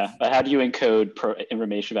 Yeah, but how do you encode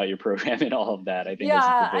information about your program and all of that? I think this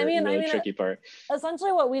is the tricky part.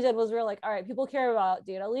 Essentially what we did was we were like, all right, people care about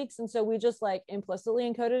data leaks. And so we just like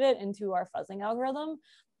implicitly encoded it into our fuzzing algorithm.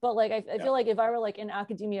 But like, I feel like if I were like in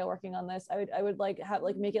academia working on this, I would like have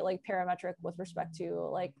like make it like parametric with respect to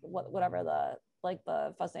like whatever the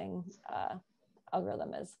fuzzing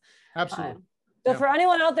algorithm is. Absolutely. So for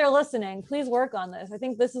anyone out there listening, please work on this. I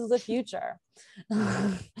think this is the future.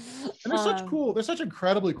 And there's such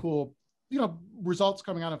incredibly cool, you know, results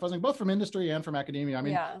coming out of fuzzing, both from industry and from academia. I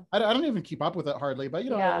mean, I don't even keep up with it hardly, but you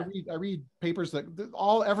know, I read papers that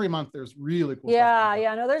every month there's really cool stuff.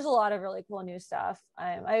 No, there's a lot of really cool new stuff.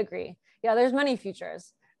 I agree. Yeah, there's many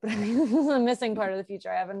futures, but I think this is a missing part of the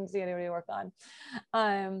future. I haven't seen anybody work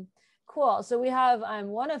on. Cool. So we have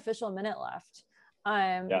one official minute left.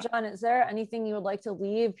 John, is there anything you would like to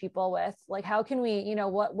leave people with? Like, how can we, you know,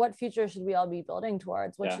 what future should we all be building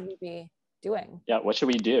towards? What should we be doing? Yeah, what should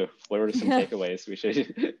we do? What are some takeaways we should,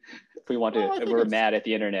 if we want to, if we're mad at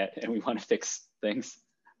the internet and we want to fix things?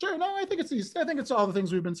 Sure. No, I think it's all the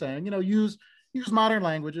things we've been saying. You know, use modern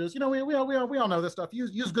languages. You know, we all know this stuff.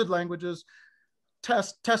 Use good languages.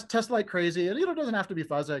 Test like crazy. And, you know, it doesn't have to be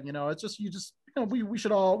fuzzing. You know, it's just, you know, we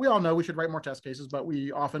all know we should write more test cases, but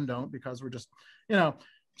we often don't because we're just, you know,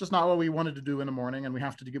 just not what we wanted to do in the morning, and we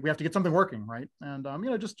have to get something working, right? And you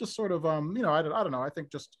know, just sort of you know, I don't know. I think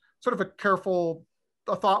just sort of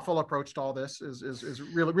a thoughtful approach to all this is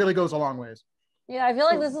really goes a long ways. Yeah, I feel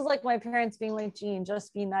like this is like my parents being like, Gene,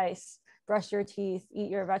 just be nice, brush your teeth,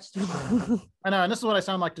 eat your vegetables. I know, and this is what I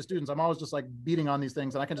sound like to students. I'm always just like beating on these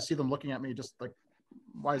things, and I can just see them looking at me, just like,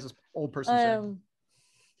 why is this old person saying?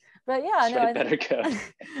 But yeah, no, better go.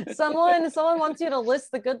 someone wants you to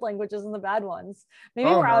list the good languages and the bad ones. Maybe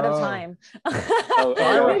we're out of time. Maybe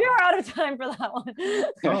we're out of time for that one.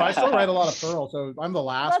 No, I still write a lot of Perl, so I'm the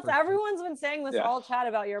last. Everyone's been saying this all chat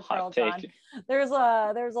about your Perl, John. There's a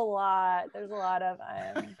lot of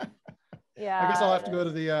yeah. I guess I'll have to go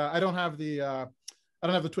to the. I don't have the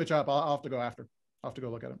Twitch up. I'll have to go after. I'll have to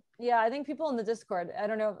go look at it. Yeah, I think people in the Discord. I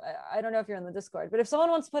don't know if you're in the Discord, but if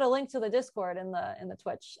someone wants to put a link to the Discord in the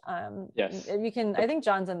Twitch, yes, you can. I think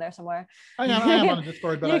John's in there somewhere. I am on the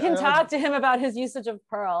Discord, but you can talk to him about his usage of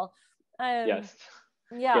Perl. Yes.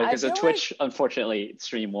 Yeah, because the Twitch, unfortunately,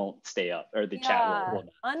 stream won't stay up, or the chat will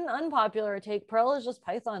not. Unpopular take. Perl is just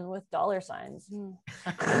Python with $signs. Well,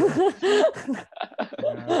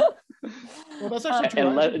 that's actually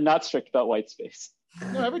true. And not strict about white space.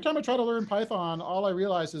 No, every time I try to learn Python, all I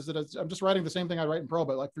realize is that I'm just writing the same thing I write in Perl,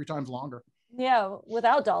 but like 3 times longer. Yeah,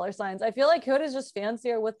 without $signs. I feel like code is just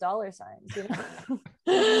fancier with $signs. You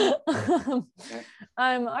know?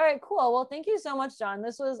 All right, cool. Well, thank you so much, John.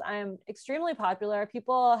 This was extremely popular.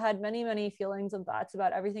 People had many feelings and thoughts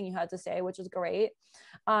about everything you had to say, which is great.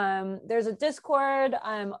 There's a Discord.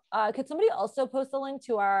 Could somebody also post a link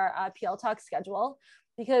to our PL Talk schedule?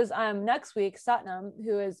 Because next week, Satnam,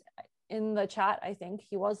 who is in the chat. I think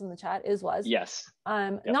he was in the chat. Was. Yes.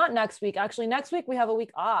 Yep. Not next week. Actually, next week we have a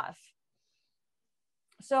week off.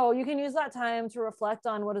 So you can use that time to reflect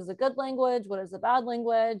on what is a good language, what is a bad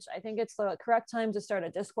language. I think it's the correct time to start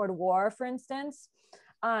a Discord war, for instance.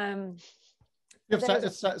 You have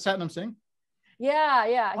Satnam Singh?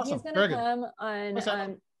 Yeah. Awesome. He's going to come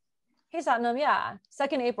on, hey Satnam,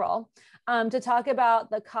 2nd April, to talk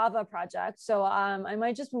about the Kava project. So I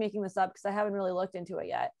might just be making this up because I haven't really looked into it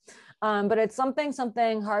yet. But it's something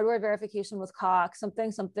hardware verification with Coq,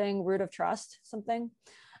 something root of trust, something.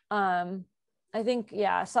 I think,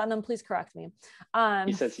 Satnam, please correct me.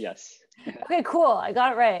 He says yes. Okay, cool. I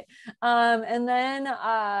got it right. And then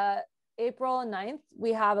April 9th,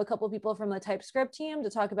 we have a couple of people from the TypeScript team to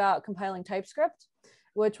talk about compiling TypeScript,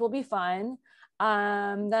 which will be fun.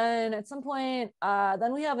 Then at some point,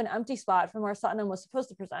 then we have an empty spot from where Satnam was supposed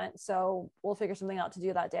to present. So we'll figure something out to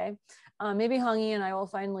do that day. Maybe Hongi and I will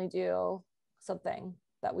finally do something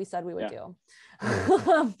that we said we would do.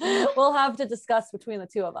 We'll have to discuss between the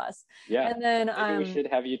two of us. Yeah. And then maybe we should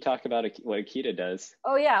have you talk about what Akita does.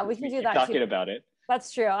 Oh yeah, we can do that talking too. About it.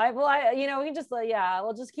 That's true. We can just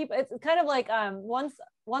we'll just keep it's kind of like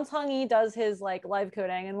once Hongi does his like live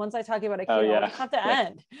coding and once I talk about Akita, we'll just have to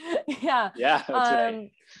end. Yeah. Yeah, that's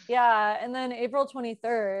right. Yeah, and then April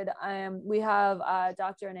 23rd, we have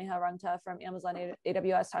Dr. Neha Rangta from Amazon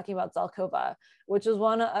AWS talking about Zelkova, which is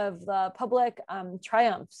one of the public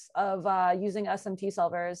triumphs of using SMT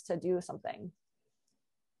solvers to do something.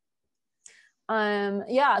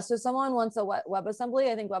 So someone wants a WebAssembly.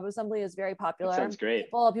 I think WebAssembly is very popular. That sounds great.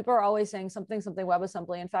 People are always saying something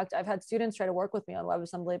WebAssembly. In fact, I've had students try to work with me on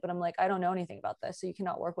WebAssembly, but I'm like, I don't know anything about this, so you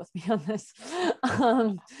cannot work with me on this.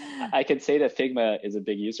 I can say that Figma is a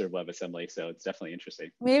big user of WebAssembly, so it's definitely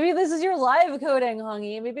interesting. Maybe this is your live coding,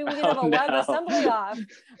 Hongi. Maybe we can have a WebAssembly off.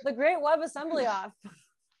 The great WebAssembly off.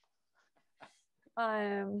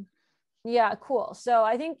 Yeah, cool. So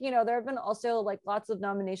I think, there have been also like lots of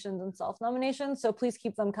nominations and self-nominations. So please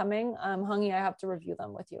keep them coming. Hongi, I have to review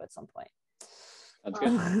them with you at some point. That's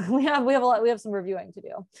good. We have some reviewing to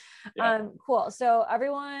do. Yeah. Cool. So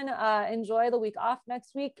everyone enjoy the week off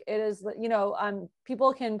next week. It is,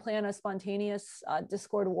 people can plan a spontaneous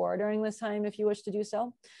Discord war during this time if you wish to do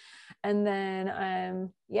so. And then,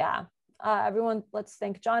 everyone, let's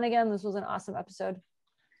thank John again. This was an awesome episode.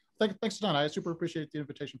 Thanks, John. I super appreciate the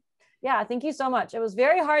invitation. Yeah, thank you so much. It was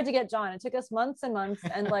very hard to get John. It took us months and months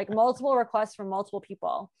and like multiple requests from multiple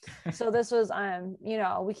people. So this was,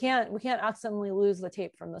 we can't accidentally lose the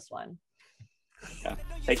tape from this one. Yeah.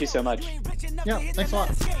 Thank you so much. Yeah, thanks a lot.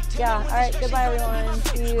 Yeah, all right, goodbye everyone.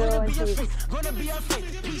 See you in 2 weeks. Gonna be a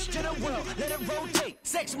fake, peace to the world, let it rotate.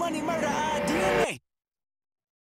 Sex, money, murder, our DNA.